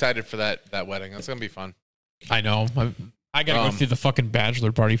 I'm excited for that wedding. That's gonna be fun. I know. I gotta go Um, through the fucking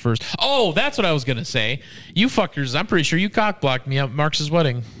bachelor party first. Oh, that's what I was gonna say. You fuckers, I'm pretty sure you cock blocked me at Marcus's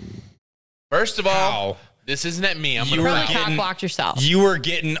wedding. First of all, How? this isn't at me. I'm You gonna were Probably cry. cock getting- blocked yourself. You were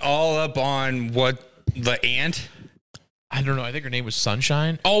getting all up on what the ant? I don't know. I think her name was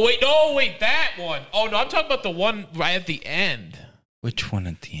Sunshine. Oh wait, no, wait, that one. Oh no, I'm talking about the one right at the end. Which one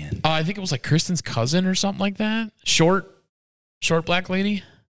at the end? I think it was like Kristen's cousin or something like that. Short black lady.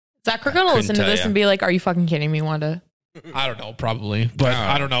 Zach, we're gonna listen to tell this ya. and be like, "Are you fucking kidding me, Wanda?" I don't know, probably, but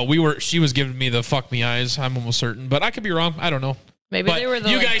I don't know. She was giving me the fuck me eyes. I'm almost certain, but I could be wrong. I don't know. Maybe But they were the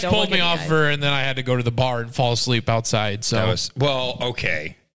you like, guys "Don't pulled look me at off eyes." her, and then I had to go to the bar and fall asleep outside. So That was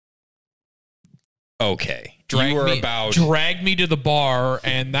okay. Okay. drag you were me, about drag me to the bar,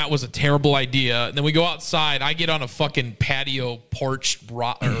 and that was a terrible idea. And then we go outside. I get on a fucking patio porch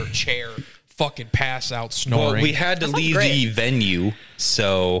or chair, fucking pass out snoring. well, we had to That sounds leave great. the venue,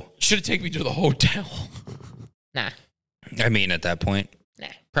 so should have taken me to the hotel. Nah, I mean at that point. nah.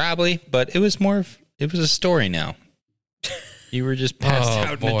 Probably, but it was a story now. You were just passed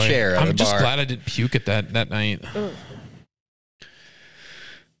out in a chair at I'm a just bar. glad I didn't puke at that night.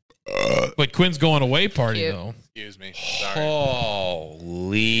 But Quinn's going away party Cute. though. Excuse me. Sorry.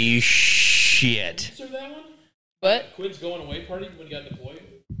 Holy shit. What? Quinn's going away party when he got deployed?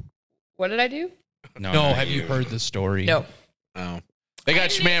 What did I do? No, not have you heard the story? No. Oh, they got I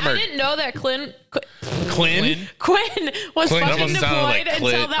schmammered. didn't know that Quinn? Quinn was Quinn fucking almost sounded like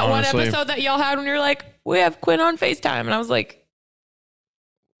deployed until clit, that honestly. one episode that y'all had when you're like, "We have Quinn on FaceTime," and I was like,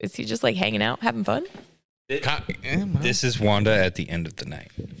 "Is he just like hanging out, having fun?" This is Wanda at the end of the night.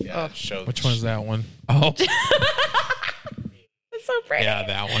 Which one is that one? Oh, That's so pretty. yeah,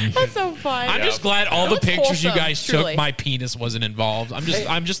 that one. That's so fun. I'm just glad all It the was pictures you wholesome, guys truly. took, my penis wasn't involved. I'm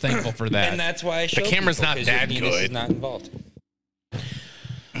just thankful for that. And that's why I showed camera's people, not 'cause your that penis good. is not involved.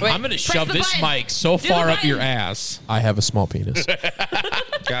 Wait, I'm gonna press shove the this button. mic so Do the far up button. your ass. I have a small penis.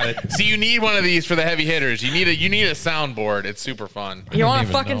 Got it. See, you need one of these for the heavy hitters. You need a soundboard. It's super fun. You want to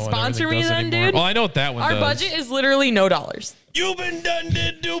to fucking sponsor me then, dude? Well, I know what that one Our does. budget is literally no dollars. You've been done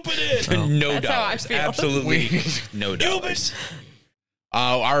did duping it. No That's how I dollars. feel. Absolutely no dollars.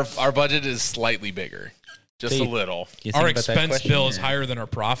 Our budget is slightly bigger, just See, a little. You Our think about that expense question bill is here? higher than our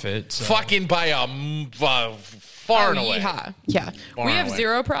profit. So. Fucking by a far and away. yeehaw. Yeah. Far We and have away.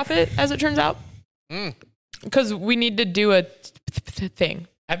 zero profit, as it turns out. Because we need to do a thing.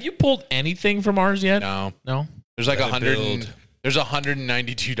 Have you pulled anything from ours yet? No, No. there's like Let it build. There's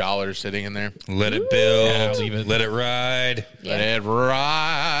 $192 sitting in there. Let it build. Yeah, leave it. Let it ride. Yeah. Let it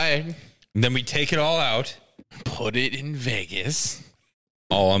ride. Then we take it all out. Put it in Vegas.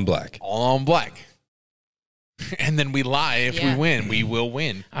 All on black. All on black. And then we lie if we win. We will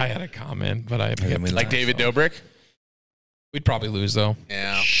win. I had a comment, but I Like David Dobrik? We'd probably lose, though.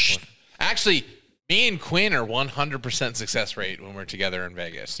 Yeah. Actually, me and Quinn are 100% success rate when we're together in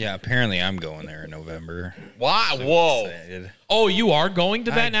Vegas. Yeah, apparently I'm going there in November. Why? Whoa. Excited. Oh, you are going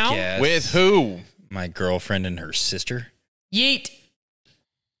to that now? Guess. With who? My girlfriend and her sister. Yeet.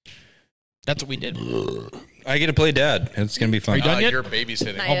 That's what we did. I get to play dad. It's going to be fun. Are you done yet? You're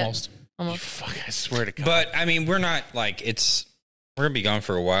babysitting. Not yet. Almost. Fuck, I swear to God. But, I mean, we're not like, we're going to be gone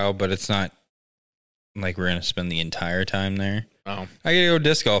for a while, but it's not like we're going to spend the entire time there. Oh. I get to go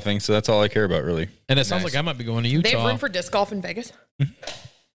disc golfing, so that's all I care about, really. And it sounds like I might be going to Utah. They have room for disc golf in Vegas?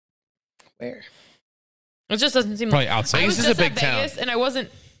 Where? It just doesn't seem Probably like outside. I was Vegas is just a at big town. Vegas, and I wasn't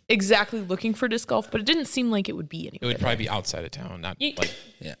exactly looking for disc golf, but it didn't seem like it would be It anywhere. would probably be outside of town, not Yeet. like.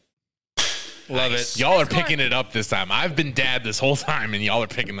 Yeah. Love it. Y'all are picking it up this time. I've been dad this whole time, and y'all are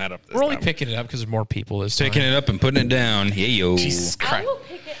picking that up this We're only time. picking it up because there's more people this time. Picking it up and putting it down. Hey, yo. Jesus I Christ. will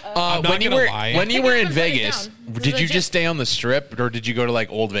pick it up. I'm not When you gonna were lie. when you Pick were it in up and put it Vegas, down. This did is you legit. just stay on the strip, or did you go to like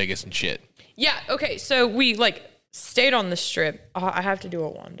Old Vegas and shit? Yeah, okay, so we stayed on the strip. I have to do a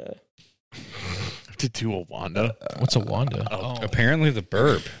Wanda. To do a Wanda? What's a Wanda? Oh, Apparently the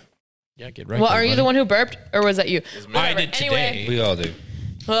burp. yeah, get right. Well, there, are you buddy. the one who burped, or was that you? I did today. Anyway, We all do.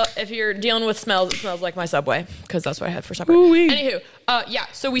 well, if you're dealing with smells, it smells like my Subway, because that's what I had for supper. Anywho, yeah,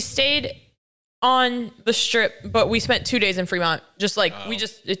 so we stayed on the strip, but we spent 2 days in Fremont. Just we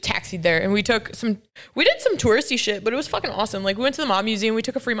just taxied there, and we did some touristy shit, but it was fucking awesome. Like, we went to the Mob Museum, we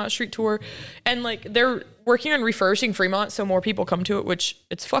took a Fremont Street tour, and they're working on refurbishing Fremont so more people come to it, which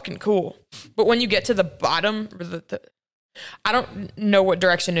it's fucking cool. But when you get to the bottom, or I don't know what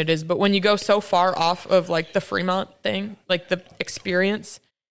direction it is, but when you go so far off of the Fremont thing, the experience,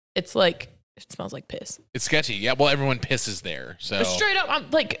 it's it smells like piss. It's sketchy. Yeah, well, everyone pisses there. So Straight up, I'm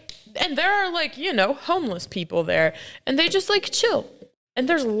and there are homeless people there, and they just chill. And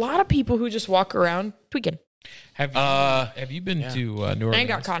there's a lot of people who just walk around tweaking. Have you been to New Orleans? I ain't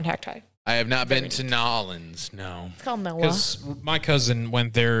got contact high. I have not been to Nolans. No. It's called Noah. Because my cousin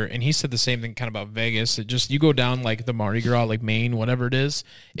went there and he said the same thing kind of about Vegas. It just, you go down the Mardi Gras, Maine, whatever it is.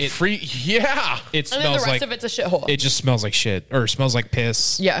 It Free. Yeah. It And then the smells rest of it's a shithole. it just smells like shit or smells like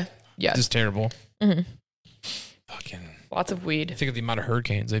piss. Yeah. It's just terrible. Fucking. Lots of weed. Think of the amount of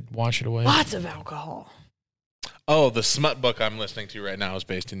hurricanes they'd wash it away. Lots of alcohol. Oh, the smut book I'm listening to right now is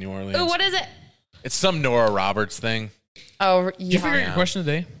based in New Orleans. Ooh, what is it? It's some Nora Roberts thing. Oh, Did you figure out yeah. your question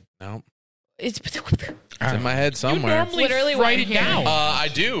today? No. It's It's in my head somewhere. normally literally write right it here. down. I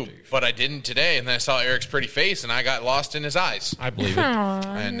do, but I didn't today. And then I saw Eric's pretty face, and I got lost in his eyes. I believe it.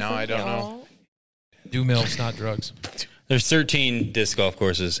 And now I don't know. Do mills, not drugs. There's 13 disc golf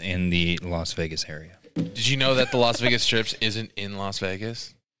courses in the Las Vegas area. Did you know that the Las Vegas Strips isn't in Las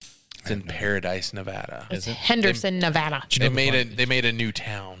Vegas? It's in Paradise, Nevada. It's Henderson, Nevada. Did you know They made a new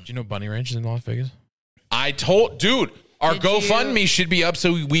town. Do you know Bunny Ranch is in Las Vegas? Dude, our Did you- GoFundMe should be up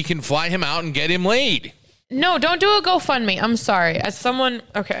so we can fly him out and get him laid. No, don't do a GoFundMe. I'm sorry. As someone,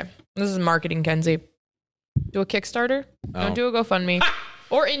 okay, this is marketing, Kenzie. Do a Kickstarter. Oh. Don't do a GoFundMe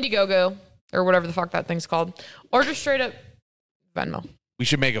or Indiegogo or whatever the fuck that thing's called, or just straight up Venmo. We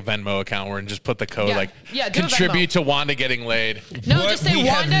should make a Venmo account where and just put the code Yeah, do a contribute to Wanda getting laid. No, What just say we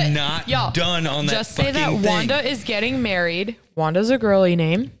Wanda. have not Y'all, done on that just say that fucking Wanda thing. is getting married. Wanda's a girly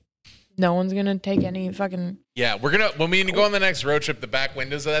name. No one's gonna take any fucking Yeah, we're gonna when we go on the next road trip, the back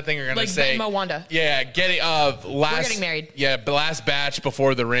windows of that thing are gonna say Venmo Wanda. Yeah, last getting married. Yeah, the last batch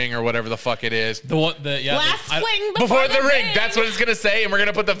before the ring or whatever the fuck it is. Last fling Before the ring, that's what it's gonna say, and we're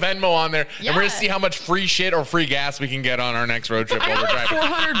gonna put the Venmo on there, and we're gonna Yeah. see how much free shit or free gas we can get on our next road trip I while we're got driving.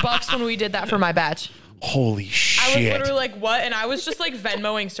 $400 when we did that for my batch. Holy I was shit! literally like, what? And I was just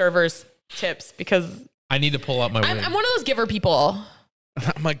Venmoing servers tips because I need to pull out my wig. I'm one of those giver people.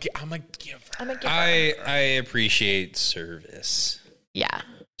 I'm a giver. I'm a giver. I appreciate service Yeah.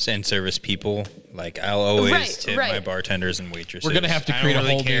 and service people. I'll always Right, tip right. my bartenders and waitresses. We're gonna have to I create a don't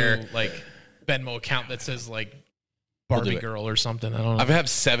really whole care. new Venmo account that says do Barbie it. Girl or something. I don't know. I have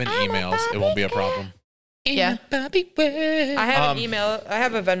 7 emails. It won't be a problem. Yeah. I have an email. I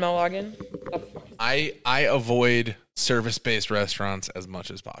have a Venmo login. I avoid service-based restaurants as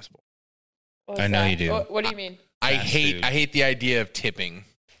much as possible. What's I know that? you do. What do you mean? I Fast hate food. I hate the idea of tipping.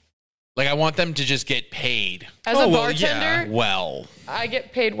 I want them to just get paid As Oh, a well, bartender, well. I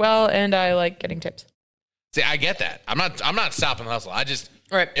get paid well and I like getting tips. See, I get that. I'm not stopping the hustle. I just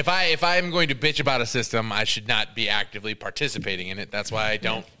Right. if I'm going to bitch about a system, I should not be actively participating in it. That's why I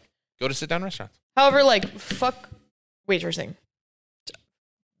don't go to sit down restaurants. However, fuck waitressing.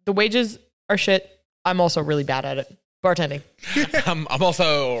 The wages are shit. I'm also really bad at it. Bartending. I'm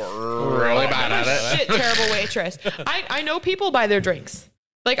also really bad at it. Shit, terrible waitress. I know people buy their drinks.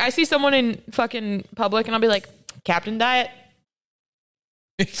 Like, I see someone in fucking public, and I'll be like, Captain Diet.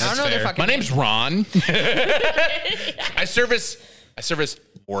 I don't know their fucking My name's Ron. I service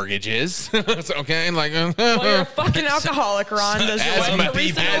mortgages. It's okay. Like, well, you're a fucking alcoholic, Ron. Does your As wife my a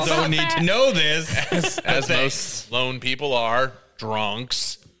recent people assault don't need back? to know this. as most lone people are,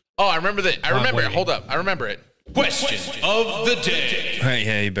 drunks. Oh, I remember that. I remember it. Hold up. I remember it. Question of the day. Right,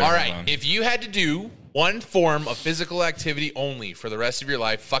 yeah, you better. All hold right. on. If you had to do one form of physical activity only for the rest of your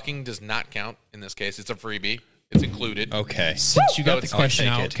life, fucking does not count in this case. It's a freebie. It's included. Okay. Since you got the I'll question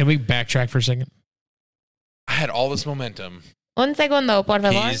take out, it. can we backtrack for a second? I had all this momentum. Un segundo, por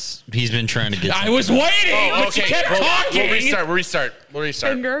favor. He's been trying to get. I was waiting, but you kept talking. We'll restart.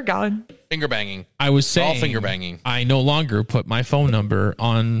 Finger gun. Finger banging. I was saying, All finger banging. I no longer put my phone number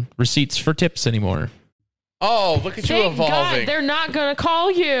on receipts for tips anymore. Oh, look at you Thank evolving. God they're not going to call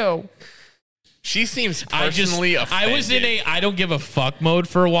you. She seems personally offended. I was in a I don't give a fuck mode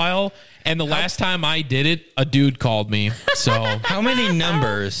for a while, and the last time I did it, a dude called me. So How many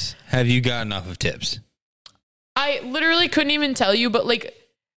numbers have you gotten off of tips? I literally couldn't even tell you, but like,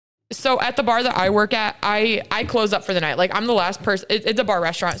 so at the bar that I work at, I close up for the night. Like, I'm the last person. It's a bar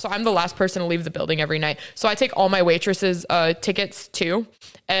restaurant, so I'm the last person to leave the building every night. So I take all my waitresses' tickets too,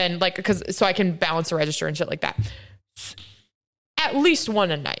 and like, so I can balance the register and shit like that. At least one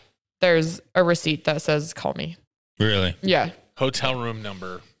a night. There's a receipt that says "call me." Really? Yeah. Hotel room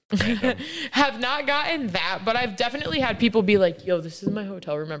number. Have not gotten that, but I've definitely had people be like, "Yo, this is my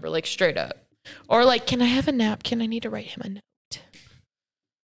hotel room number," like straight up, or like, "Can I have a napkin? I need to write him a note."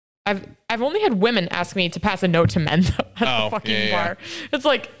 I've only had women ask me to pass a note to men though, at the fucking bar. It's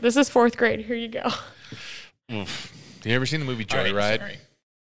like, this is 4th grade. Here you go. Oof. You ever seen the movie Joyride?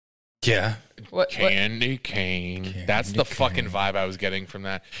 Yeah. What? Candy cane. That's the fucking vibe I was getting from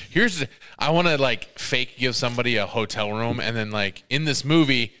that. I want to like fake give somebody a hotel room, and then like in this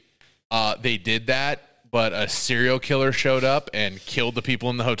movie, they did that, but a serial killer showed up and killed the people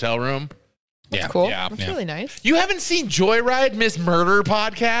in the hotel room. That's cool. Yeah. That's really nice. You haven't seen Joyride, Miss Murder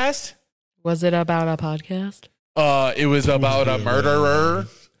podcast? Was it about a podcast? It was about a murderer.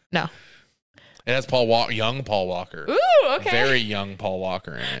 No. It has young Paul Walker. Ooh, okay. Very young Paul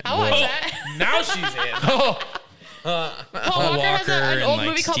Walker in it. I watch that. Now she's in. Oh, Paul Walker has an and, old like,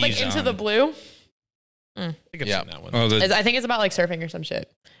 movie called like Steve Into Zahn. the Blue. I think I've Yeah. seen that one. Oh, I think it's about like surfing or some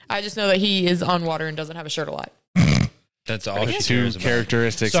shit. I just know that he is on water and doesn't have a shirt a lot. that's all she two cares about.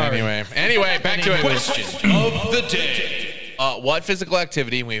 characteristics Sorry. Anyway, back to it. Question of the day. What physical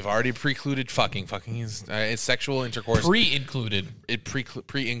activity, and we've already precluded fucking. Fucking is it's sexual intercourse. Pre-included. It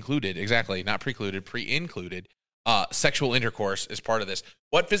pre-included, exactly. Not precluded, pre-included. Sexual intercourse is part of this.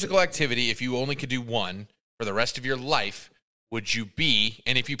 What physical activity, if you only could do one for the rest of your life, would you be?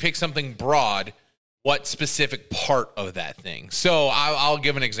 And if you pick something broad, what specific part of that thing? So I'll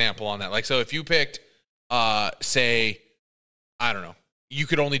give an example on that. Like, so if you picked, say, I don't know, you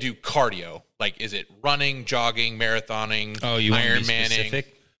could only do cardio. Like, is it running, jogging, marathoning, Oh, you want to be Ironmaning?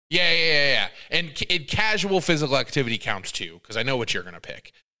 specific? Yeah. And casual physical activity counts too, because I know what you're going to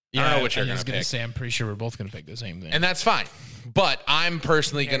pick. I don't know what you're I going was to gonna pick. say, I'm pretty sure we're both going to pick the same thing. And that's fine. But I'm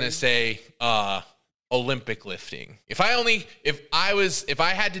personally going to say Olympic lifting. If I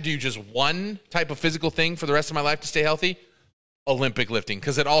had to do just one type of physical thing for the rest of my life to stay healthy, Olympic lifting,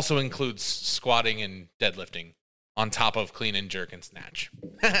 because it also includes squatting and deadlifting on top of clean and jerk and snatch.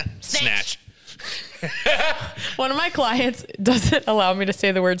 Snatch. One of my clients doesn't allow me to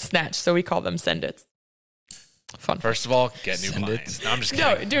say the word snatch, so we call them send-its. Fun. First of all, get new clients. No, I'm just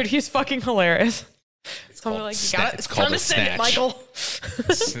No, kidding. dude, he's fucking hilarious. It's I'm called like, you sna- got it. it's It's called time a to send it, snatch. Michael.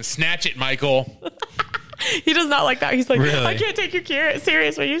 Snatch it, Michael. He does not like that. He's like, Really? I can't take you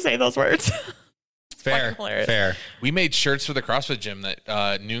serious when you say those words. Fair. fucking hilarious. Fair. We made shirts for the CrossFit gym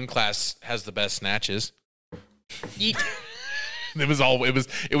that noon class has the best snatches. Yeet.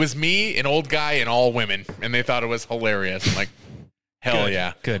 It was me, an old guy, and all women, and they thought it was hilarious. I'm like, hell Good.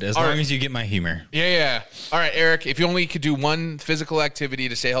 yeah. Good. As All long right. as you get my humor. Yeah. All right, Eric, if you only could do one physical activity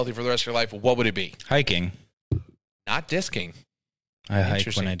to stay healthy for the rest of your life, what would it be? Hiking. Not disking. I hike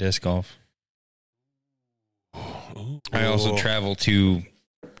Interesting. when I disc golf. I also travel to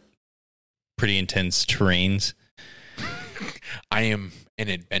pretty intense terrains. I am an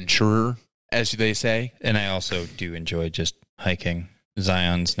adventurer, as they say. And I also do enjoy just hiking.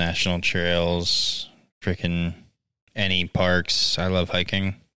 Zion's national trails, freaking any parks. I love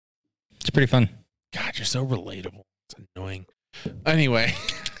hiking. It's pretty fun. God, you're so relatable. It's annoying. Anyway,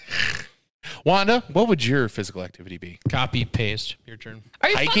 Wanda, what would your physical activity be? Copy, paste. Your turn. Are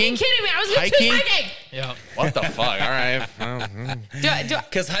you Hiking? fucking kidding me? I was going to choose Hiking? hiking. Yeah. What the fuck? All right.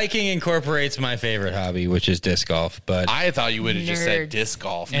 Because hiking incorporates my favorite hobby, which is disc golf. But I thought you would have just said Nerds. disc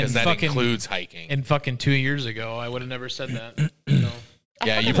golf because And that fucking- includes hiking. And fucking 2 years ago, I would have never said that. No.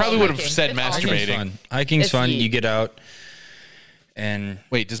 Yeah, you fucking probably love would have hiking. said It's awesome. hiking's masturbating. fun. Hiking's It's fun. neat. You get out and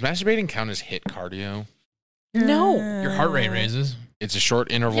Wait, does masturbating count as hit cardio? No. Your heart rate raises. It's a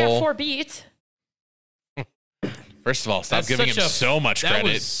short interval. Yeah, 4 beats. First of all, stop That's giving him such a- so much That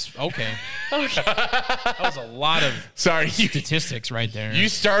credit. was okay. That was a lot of Sorry, you statistics right there.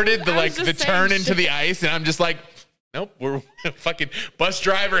 started the I was the just turn saying into shit. the ice, and I'm just like, nope, we're fucking bus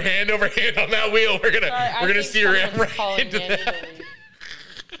driver hand over hand on that wheel. We're gonna steer right into that.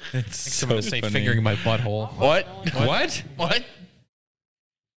 it's Someone to say fingering my butthole. What? What? What?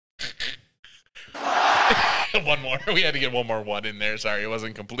 One more. We had to get one more one in there. Sorry, it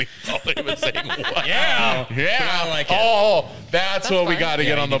wasn't complete. All he was saying. What? Yeah. Yeah. I like it. Oh, that's what we fine. got to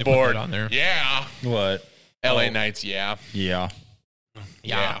get Yeah, on you the need to put board. that on there. Yeah. What? LA Knights. Yeah. Yeah.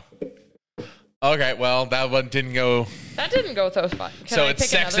 Yeah. Okay. Well, that one didn't go. That didn't go so fun. Can So I it's pick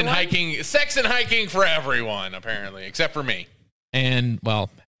sex another and one? hiking. Sex and hiking for everyone, apparently, except for me. And, well,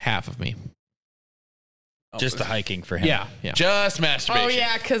 half of me. Just the hiking for him. Yeah. Yeah. Just masturbation. Oh,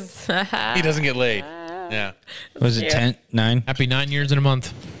 yeah, because He doesn't get laid. Yeah. Was it 10, 9? Happy 9 years in a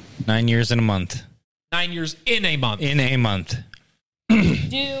month. 9 years in a month. 9 years in a month. In a month.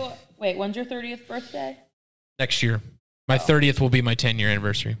 Wait, when's your 30th birthday? Next year. My 30th will be my 10-year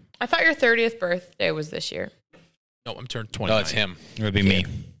anniversary. I thought your 30th birthday was this year. No, I'm turned 29. No, it's him. It would be me.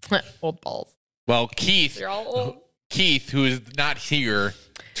 Old balls. Well, Keith, You're all old. who is not here,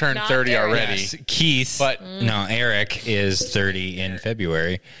 turned Not 30 Eric. already. Yes, Keith. But No, Eric is 30 in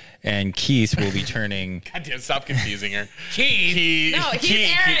February. And Keith will be turning. goddamn, stop confusing her. Keith. No, he's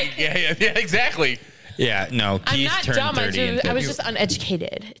Eric. Yeah, exactly. Yeah, no, I'm Keith not turned dumb. 30 in I February. was just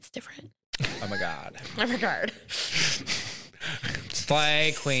uneducated. It's different. Oh my God. I regard.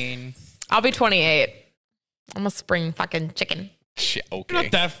 Slay Queen. I'll be 28. I'm a spring fucking chicken. Shit, You're okay.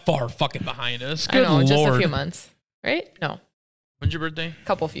 not that far fucking behind us. I Good know, Lord. just a few months. Right? No, When's your birthday?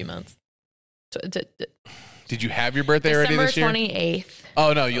 couple few months. Did you have your birthday already December this year? 28th.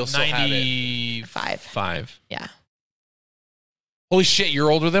 Oh, no, you'll still have it. 95. Yeah. Holy shit, you're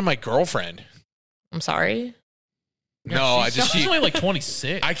older than my girlfriend. I'm sorry. No, I just She's only like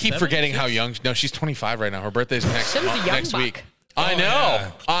 26. I keep forgetting how young. No, she's 25 right now. Her birthday's next Sim's a young next buck. week. I know.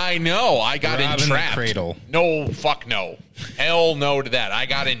 yeah. I know. I got Robbing the entrapped. cradle. No, fuck no. Hell no to that. I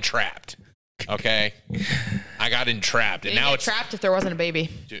got entrapped. Okay? I got entrapped. And You'd now get it's trapped if there wasn't a baby.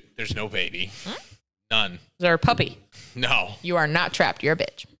 Is Dude, there's no baby. None. there a puppy? No. You are not trapped. You're a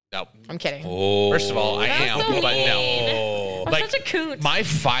bitch. No. I'm kidding. Oh. First of all, I That's am, so but no. mean. I'm Like, such a coot. My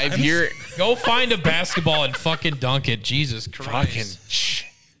 5-year Go find a basketball and fucking dunk it. Jesus fucking Christ. shh.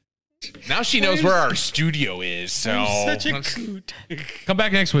 Now she knows where our studio is, so coot. Come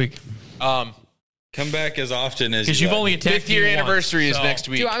back next week. Come back as often as Because you you've like. only attacked 5th year me once, anniversary is so- next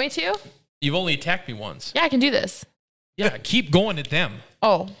Do week. you want me to? You've only attacked me once. Yeah, I can do this. Yeah, keep going at them.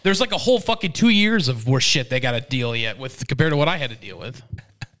 Oh, There's like a whole fucking 2 years of worse shit they got to deal yet with compared to what I had to deal with.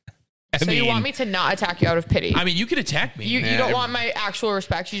 so you want me to not attack you out of pity? I mean, you could attack me. you Yeah, don't want my actual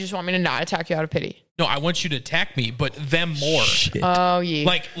respect. You just want me to not attack you out of pity. No, I want you to attack me, but them more. Oh, yeah.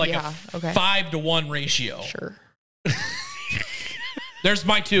 Like yeah. a Okay. 5-to-1 ratio. Sure. There's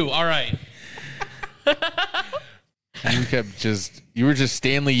my 2. All right. You were just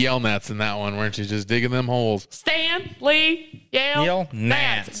Stanley Yelnats in that one, weren't you? Just digging them holes. Stanley Yale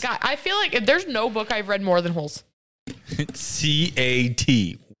Nats. God, I feel like there's no book I've read more than Holes. CAT.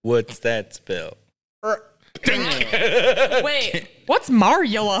 What's that spell? Wait, what's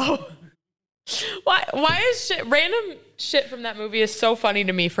Marullo? Why is random shit from that movie is so funny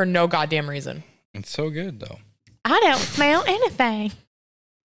to me for no goddamn reason? It's so good though. I don't smell anything.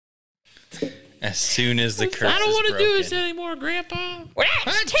 As soon as the curse I don't want to do this anymore, Grandpa. Well,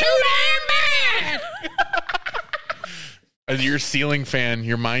 that's too damn bad. As your ceiling fan,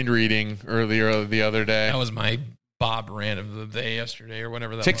 your mind reading earlier the other day. That was my Bob rant of the day yesterday or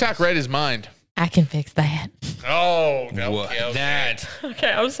whatever that TikTok was. read his mind. I can fix that. Oh, That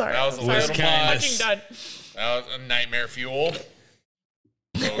Okay, I'm sorry. That was a I'm little sorry. I'm much. fucking done. That was a nightmare fuel.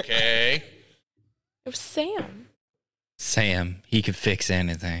 Okay. It was Sam. Sam, he could fix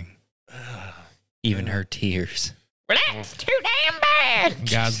anything. Even her tears. Well, that's too damn bad.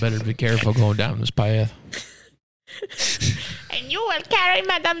 Guys better be careful going down this path. And you will carry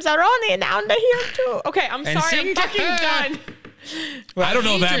Madame Zaroni down to here too. Okay, I'm And sorry. I'm sing to fucking her. done. I don't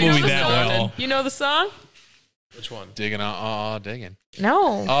know that You know movie the that song? well. You know the song? Which one? Digging. Digging.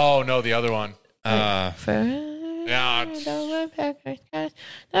 No. Oh no, the other one. Yeah.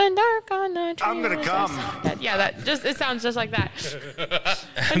 I'm gonna come. Yeah, that just it sounds just like that. But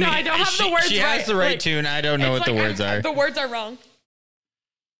no, I don't have the words She right. has the right tune. I don't know what the words are. The words are wrong.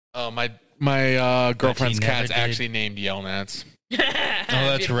 Oh, my girlfriend's never cat's did. actually named Yelnats. Oh,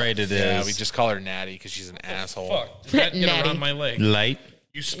 that's right. It is. Yeah, we just call her Natty because she's an asshole. Fuck. Did that get Natty. around my leg? Light.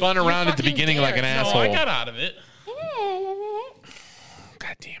 You spun around at the fucking beginning like an dare. No, asshole. I got out of it.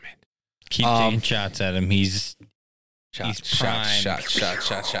 God damn it. Keep taking shots at him. He's primed.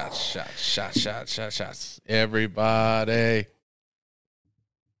 Shots. Everybody.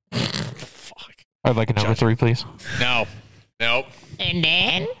 Fuck. I'd like a number 3, please. No. Nope. And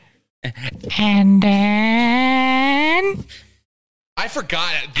then I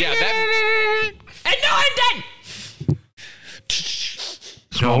forgot. Yeah, that. and no, and then.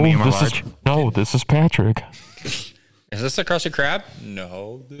 This is Patrick. Is this a crusted crab?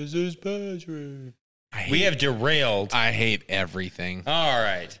 No, this is Patrick. We have derailed. I hate everything. All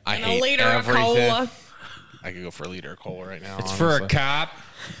right. I And hate a liter of everything. cola. I could go for a liter of cola right now. It's for a cop.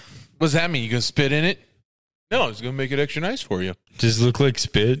 What does that mean? You gonna spit in it? No, it's gonna make it extra nice for you. Does it look like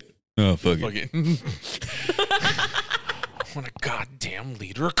spit? Oh, fuck Fuck it. it. I want a goddamn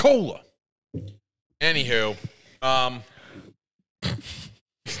liter of cola. Anywho, we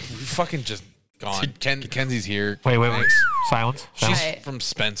fucking just gone. Kenzie's here. Wait. Thanks. Silence. She's Right. from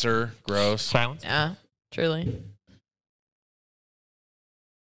Spencer. Gross. Silence. Yeah, truly.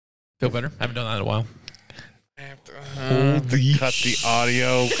 Feel better? Haven't done that in a while. Cut the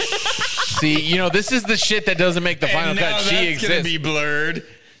audio. See, this is the shit that doesn't make the final cut. She exists. Gonna be blurred.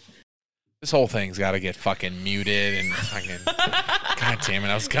 This whole thing's got to get fucking muted and fucking. God damn it!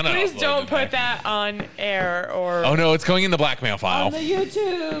 I was gonna. Please upload don't it put back. that on air or Oh no, it's going in the blackmail file. on the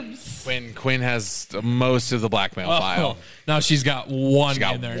YouTubes. Quinn has most of the blackmail file. Now she's got one She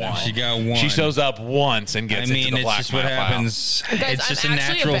got in there one. now. She got one. She shows up once and gets into the it's just blackmail what file. happens. Guys, It's just I'm a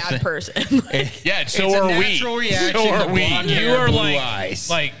actually natural a bad thing. person. Yeah, so It's a are natural we. reaction So are to we. blonde You hair, are blue like,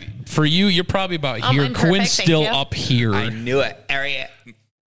 eyes. for you, you're probably about here. I'm perfect, Quinn's thank still you. up here. I knew it. Area.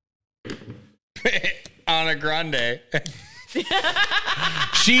 Ana Grande.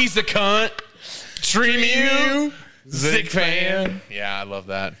 She's a cunt. Stream you. Zick fan. Yeah, I love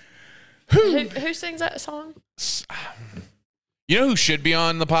that. Who sings that song? You know who should be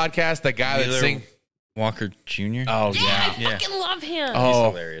on the podcast? That guy that Wheeler sings. Walker Jr. Oh, Yeah, yeah. I fucking love him. He's Oh,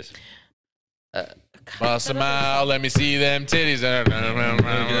 hilarious. bust them out. Let me see them titties.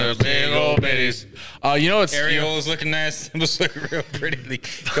 Big old bitties. You know what's Areola's looking nice. It was looking real pretty.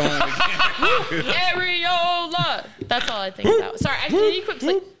 Go on again. Areola. That's all I think about. Sorry, can you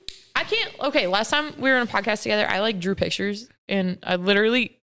quit? I can't. Okay, last time we were in a podcast together, I drew pictures and I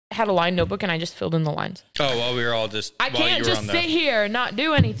literally had a line notebook and I just filled in the lines. Oh, well, we were all just. I can't just sit here and not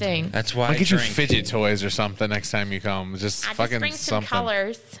do anything. That's why I'll I get you drink. fidget toys or something next time you come. Just I fucking just bring some something.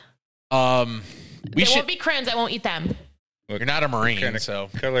 colors. We They should. won't be crayons. I won't eat them. You're not a marine, What kind of so.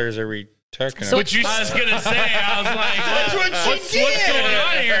 colors are we talking So about? you I was gonna say, I was like, What's going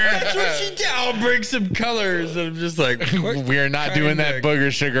on here? That's what she did. I'll bring some colors. And I'm just like, what We are not doing that kind of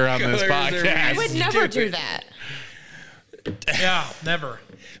booger sugar on this colors are we I podcast. would never do that. yeah, never.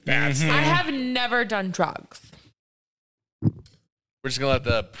 I have never done drugs. We're just gonna let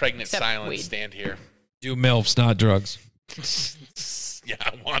the pregnant Except silence weed. stand here. Do MILFs, not drugs. Yeah,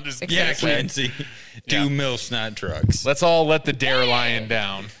 Wanda's. Yeah, Exactly. Clancy. Do Yeah. milfs, not drugs. Let's all let the dare lion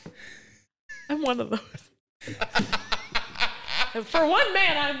down. I'm one of those. For one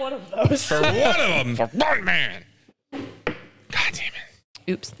man, I'm one of those. For one of them. For one man. God damn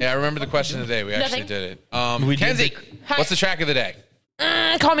it. Oops. Yeah, I remember the question of the day. We actually Nothing. did it. We did Kenzie, Hi. what's the track of the day?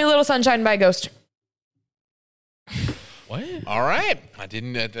 Call Me Little Sunshine by Ghost. What? All right. I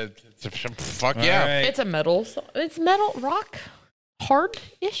didn't. Fuck All yeah. right. It's a metal. It's metal rock,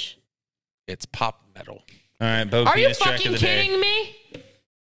 hard-ish. It's pop metal. All right, Bo Are you Penis track of fucking the day. kidding me?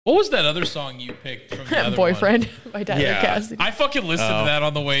 What was that other song you picked from the other Boyfriend one? by Tyler Yeah. Cassidy. I fucking listened to that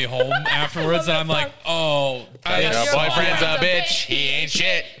on the way home afterwards, and I'm like, oh, Your Your boyfriend's a boyfriend's a bitch. bitch. He ain't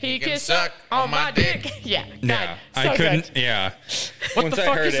shit. He can suck on my dick. Yeah. Yeah, God, so I couldn't. good. Yeah. what Once the I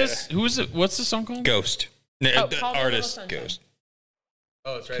fuck heard is it- this? Who is it? What's the song called? Ghost. No, Oh, the Call Me artist Little Sunshine. Ghost.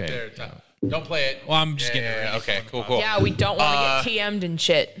 Oh, it's right Okay. there. Don't play it. Well, I'm just getting Yeah, ready. okay, cool. Yeah, we don't want to get TM'd and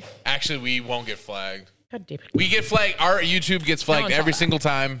shit. Actually, we won't get flagged. God damn it. We get flagged. Our YouTube gets No flagged one saw every that. single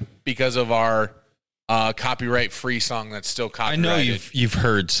time because of our copyright-free song that's still I copyrighted. know you've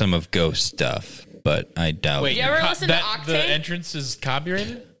heard some of Ghost stuff, but I doubt. Wait, You ever listen to Octane? The entrance is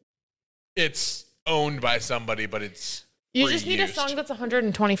copyrighted? It's owned by somebody, but it's You just need a free-used. song that's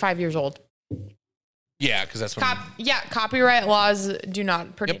 125 years old. Yeah, because that's when. Copyright laws do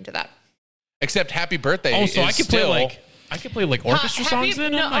not pertain to that. Except Happy Birthday. Oh, so is I could play still, like orchestra songs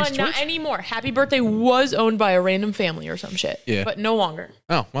then on my Switch? Not anymore. Happy Birthday was owned by a random family or some shit. Yeah. But no longer.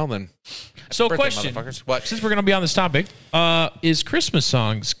 Oh, well then. So Birthday, question. motherfuckers. What? Since we're going to be on this topic, is Christmas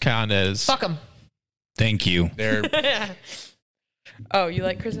songs count as... Fuck them. Thank you. They're Oh, you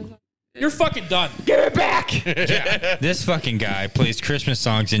like Christmas songs? You're fucking done. Give it back. This fucking guy plays Christmas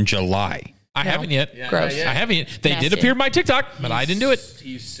songs in July. I haven't yet. Gross. I haven't yet. They Nasty. did appear in my TikTok, but I didn't do it.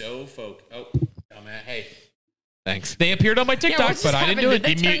 He's so focused. Oh, dumbass. Hey. Thanks. They appeared on my TikTok, what's but just I didn't do happened?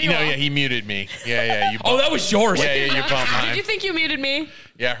 it. Did they turn you off? He muted me. Yeah. You Oh, that was yours. Yeah, you bumped mine. Did you think you muted me?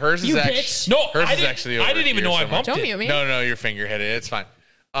 Yeah, hers is You actually. bitch. No, hers I is didn't, actually over I didn't even here know I somewhere. bumped Don't it. mute me. No, your finger hit it. It's fine.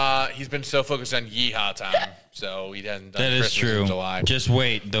 He's been so focused on Yeehaw time, so he hasn't done That is Christmas true. in July. Just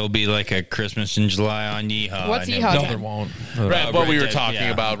wait. There'll be like a Christmas in July on Yeehaw. What's and Yeehaw No, time? there won't. What we were Dead, talking yeah,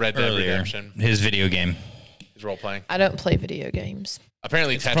 about, Red Dead earlier. Redemption. His video game. He's role playing. I don't play video games.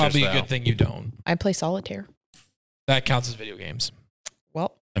 Apparently, It's Tetris, probably though. a good thing you don't. I play solitaire. That counts as video games.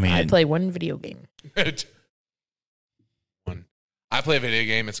 Well, I mean, I play one video game. One. I play a video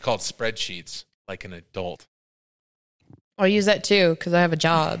game. It's called Spreadsheets, like an adult. I'll use that too because I have a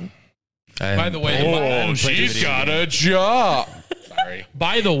job. By the way, a job. Sorry.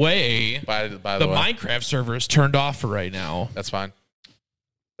 By the way, By the the way, Minecraft server is turned off for right now. that's fine.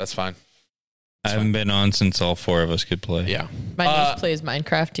 That's fine. I haven't been on since all four of us could play. Yeah. My niece plays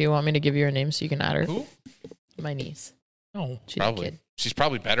Minecraft. Do you want me to give you her name so you can add her? Who? My niece. No. She's Probably. a kid. She's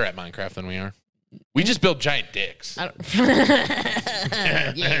probably better at Minecraft than we are. We just build giant dicks. I don't.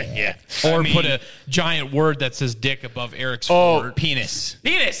 Yeah. Or put a giant word that says dick above Eric's Oh, word. Penis.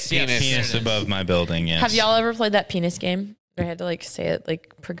 Penis. Yes. Penis above my building, yes. Have y'all ever played that penis game? I had to like say it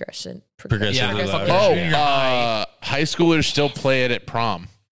like progression. Progressively Yeah, loud. fucking- Oh, Junior high. high schoolers still play it at prom.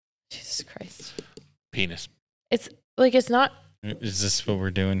 Jesus Christ. Penis. It's like it's not. Is this what we're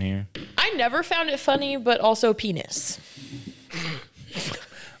doing here? I never found it funny, but also penis.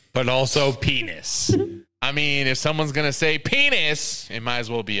 But also penis. I mean, if someone's going to say penis, it might as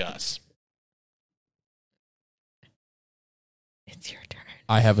well be us. It's your turn.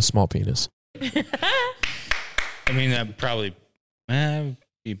 I have a small penis. I mean, that probably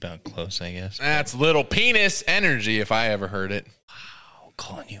be about close, I guess. That's little penis energy if I ever heard it. Wow,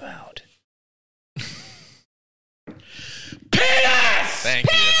 calling you out. Penis! Thank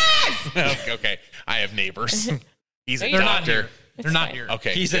you. Okay. I have neighbors. He's a They're not doctor. here. They're not here.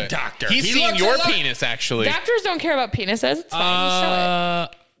 Okay. He's a good. doctor. He's He seen looks your a lot- penis, actually. Doctors don't care about penises. It's fine.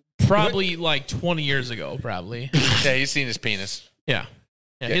 Show it. Probably like 20 years ago, probably. Yeah, he's seen his penis. Yeah.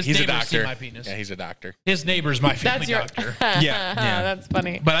 Yeah, Yeah, his he's a neighbors see doctor. my penis. Yeah, he's a doctor. His neighbor's my family That's your. doctor. Yeah. That's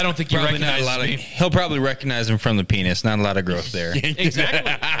funny. But I don't think he Probably not a recognizes lot of, me. he'll probably recognize him from the penis. Not a lot of growth there. Exactly.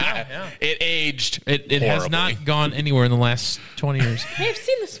 Yeah. It aged. It has horribly. not gone anywhere in the last 20 years. Hey, I've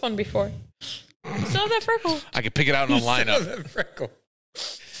seen this one before. Still have that freckle. I could pick it out in a lineup.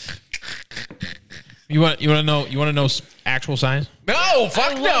 You want to know actual science? No,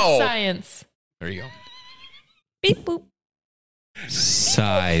 fuck I love no. science. There you Beep boop.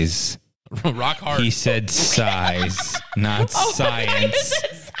 Size. go. Rock hard. He said size, not science.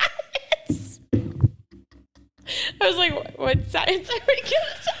 Science. I was like, what science are we going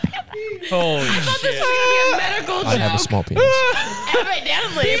to talk about? Holy I thought this was going to be a medical joke. I have a small penis.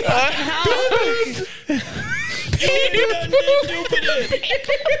 Evidently. Fucking hell.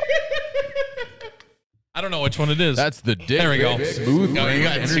 I don't know which one it is. That's the dick. There we go. Smooth No, you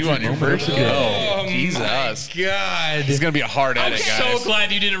got energy two on your moment first of the day. go. Jesus. God. It's going to be a hard edit, so guys.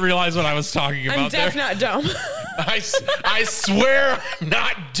 glad you didn't realize what I was talking about I'm deaf, there. not dumb. I swear I'm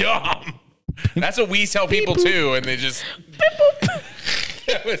not dumb. That's what we tell people too, and they just.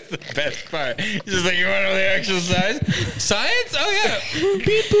 That was the best part. He's just like, you want to know the actual size? Science? Oh, yeah.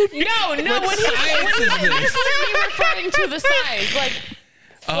 Beep, boop. No. When he science is was this? me referring to the size, like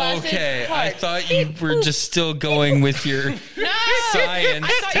flaccid Okay, I heart. thought you were just still going with your No, science.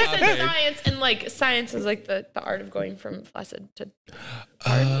 I thought you said topic. science, and like science is like the art of going from flaccid to.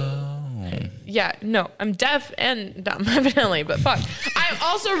 Oh. Yeah, no, I'm deaf and dumb, evidently, but fuck. I'm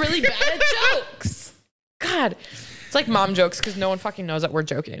also really bad at jokes. God. It's like mom jokes because no one fucking knows that we're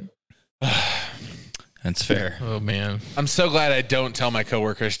joking. That's fair. Oh, man. I'm so glad I don't tell my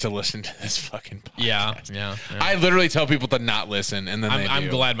coworkers to listen to this fucking podcast. Yeah. I literally tell people to not listen, and then they I'm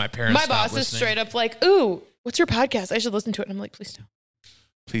do. glad my parents My stopped boss is listening. straight up like, ooh, what's your podcast? I should listen to it. And I'm like, please don't.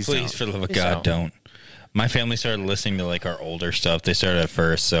 Please, Please, don't. for the love of Please God, don't. My family started listening to like our older stuff. They started at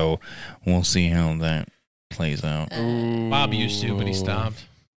first, so we'll see how that plays out. Bob used to, but he stopped.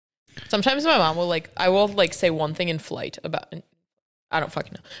 Sometimes my mom will I will say one thing in flight about I don't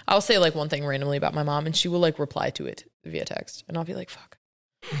fucking know. I'll say like one thing randomly about my mom and she will like reply to it via text. And I'll be like, fuck.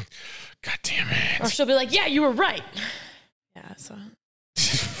 God damn it. Or she'll be like, yeah, you were right. Yeah, so.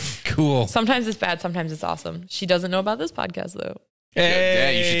 Cool. Sometimes it's bad. Sometimes it's awesome. She doesn't know about this podcast though. Yeah,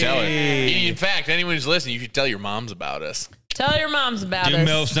 you should tell her. In fact, anyone who's listening, you should tell your moms about us. Tell your moms about Do us.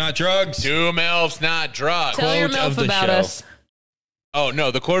 MILFs, not drugs. Do MILFs, not drugs. Tell your Quote MILF of the about show. us. Oh,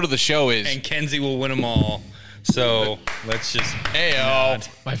 no, the quote of the show is, And Kenzie will win them all. So let's just. Ayo.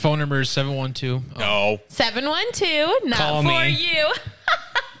 My phone number is 712. No. 712, not Call for me. you.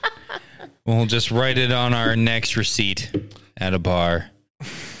 We'll just write it on our next receipt at a bar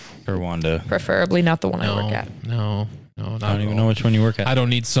for Wanda. Preferably not the one I work at. No, not I don't even know which one you work at. I don't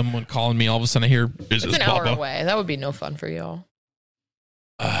need someone calling me. All of a sudden, I hear, "Is It's this an hour Bubba?" away. That would be no fun for y'all.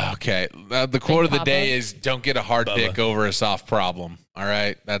 Okay. The quote of the Papa? day is, don't get a hard Bubba. dick over a soft problem. All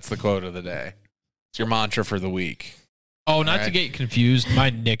right? That's the quote of the day. It's your mantra for the week. Oh, not to Alright. get confused.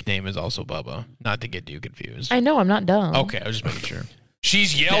 My nickname is also Bubba. Not to get you confused. I know, I'm not dumb. Okay, I was just making sure.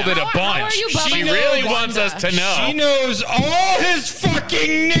 She's yelled it a How bunch. are you, Bubba? She No, really Wanda. wants us to know. She knows all his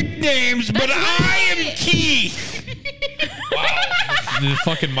fucking nicknames, but I am Keith. The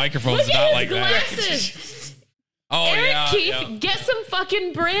fucking microphone's Look not at like his that. glasses. Oh, Eric yeah. Keith, yeah. get some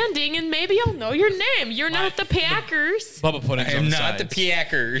fucking branding and maybe I'll know your name. You're not the Packers. Bubba pudding's I on am the not the sides.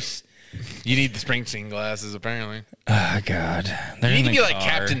 Packers. You need the Springsteen glasses, apparently. Oh, God. You They're need in to the be like car.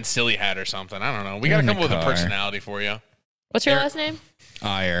 Captain Silly Hat or something. I don't know. We They're got to in come the up with a car. personality for you. What's your Eric- last name?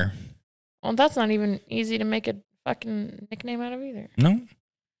 Ire. Well, that's not even easy to make a fucking nickname out of either. No?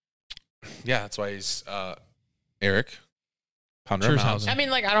 Yeah, that's why he's Eric. Pounder of Mouse. Schurzhausen. I mean,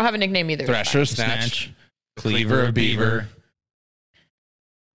 like, I don't have a nickname either. Thrasher, Snatch. Cleaver of Beaver.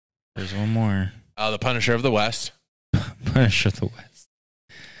 There's one more. The Punisher of the West. Punisher of the West.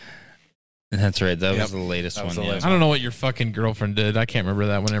 That's right. That Yep. was the latest That was one. the Yeah. latest I don't know what your fucking girlfriend did. I can't remember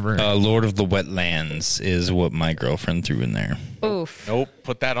that whenever. Lord of the Wetlands is what my girlfriend threw in there. Oof. Nope.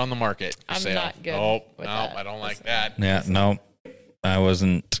 Put that on the market. for I'm sale. not good Nope. with Nope. that. I don't like that. Yeah, no. I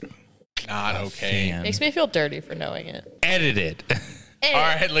wasn't. Not okay. fan. Makes me feel dirty for knowing it. Edit it. Hey. All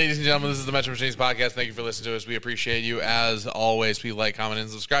right, ladies and gentlemen, this is the Metro Machines Podcast. Thank you for listening to us. We appreciate you. As always, please like, comment, and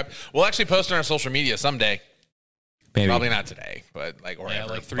subscribe. We'll actually post on our social media someday. Maybe. Probably not today, but or yeah,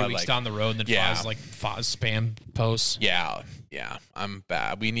 ever. like 3 But, weeks like, down the road, and then yeah. files like spam posts. Yeah, I'm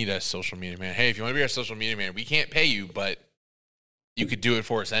bad. We need a social media man. Hey, if you want to be our social media man, we can't pay you, but you could do it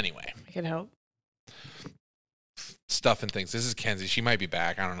for us anyway. I can help. Stuff and things. This is Kenzie. She might be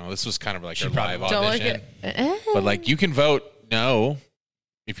back. I don't know. This was kind of like She her probably live won't. Don't look audition. at. But like, you can vote no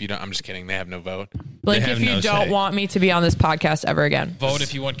if you don't. I'm just kidding. They have no vote. Blink They if have you no don't say. want me to be on this podcast ever again. Vote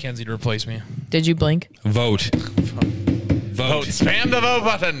if you want Kenzie to replace me. Did you blink? Vote. Vote. Spam the vote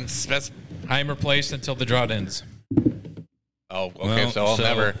button. I am replaced until the drought ends. Oh, okay. Well, so I'll so-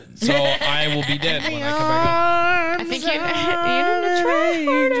 never. So I will be dead when I come back I think you need to try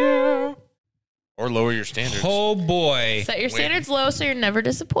harder. Or lower your standards. Oh, boy. Set your standards low so you're never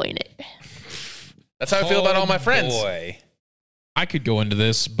disappointed. That's how I feel about all my friends. Boy. up. I could go into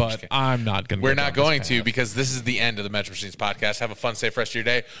this, but I'm not going to. We're not going to because this is the end of the Metro Machines Podcast. Have a fun, safe rest of your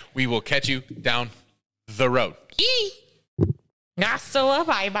day. We will catch you down the road. Hasta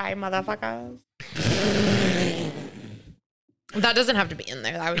bye-bye, motherfuckers. That doesn't have to be in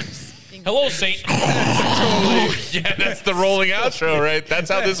there. That was just... Hello, Saint. Yeah, that's the rolling outro, right? That's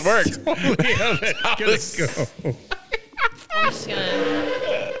how this works. I'm just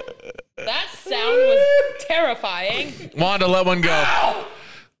gonna... That sound was terrifying. Wanda, let one go.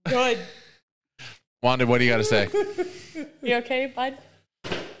 Good. Wanda, what do you got to say? You okay, bud?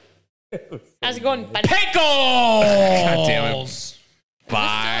 How's it going, bud? Pickles. God damn it.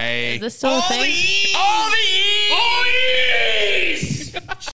 Bye. Is this still a thing? All the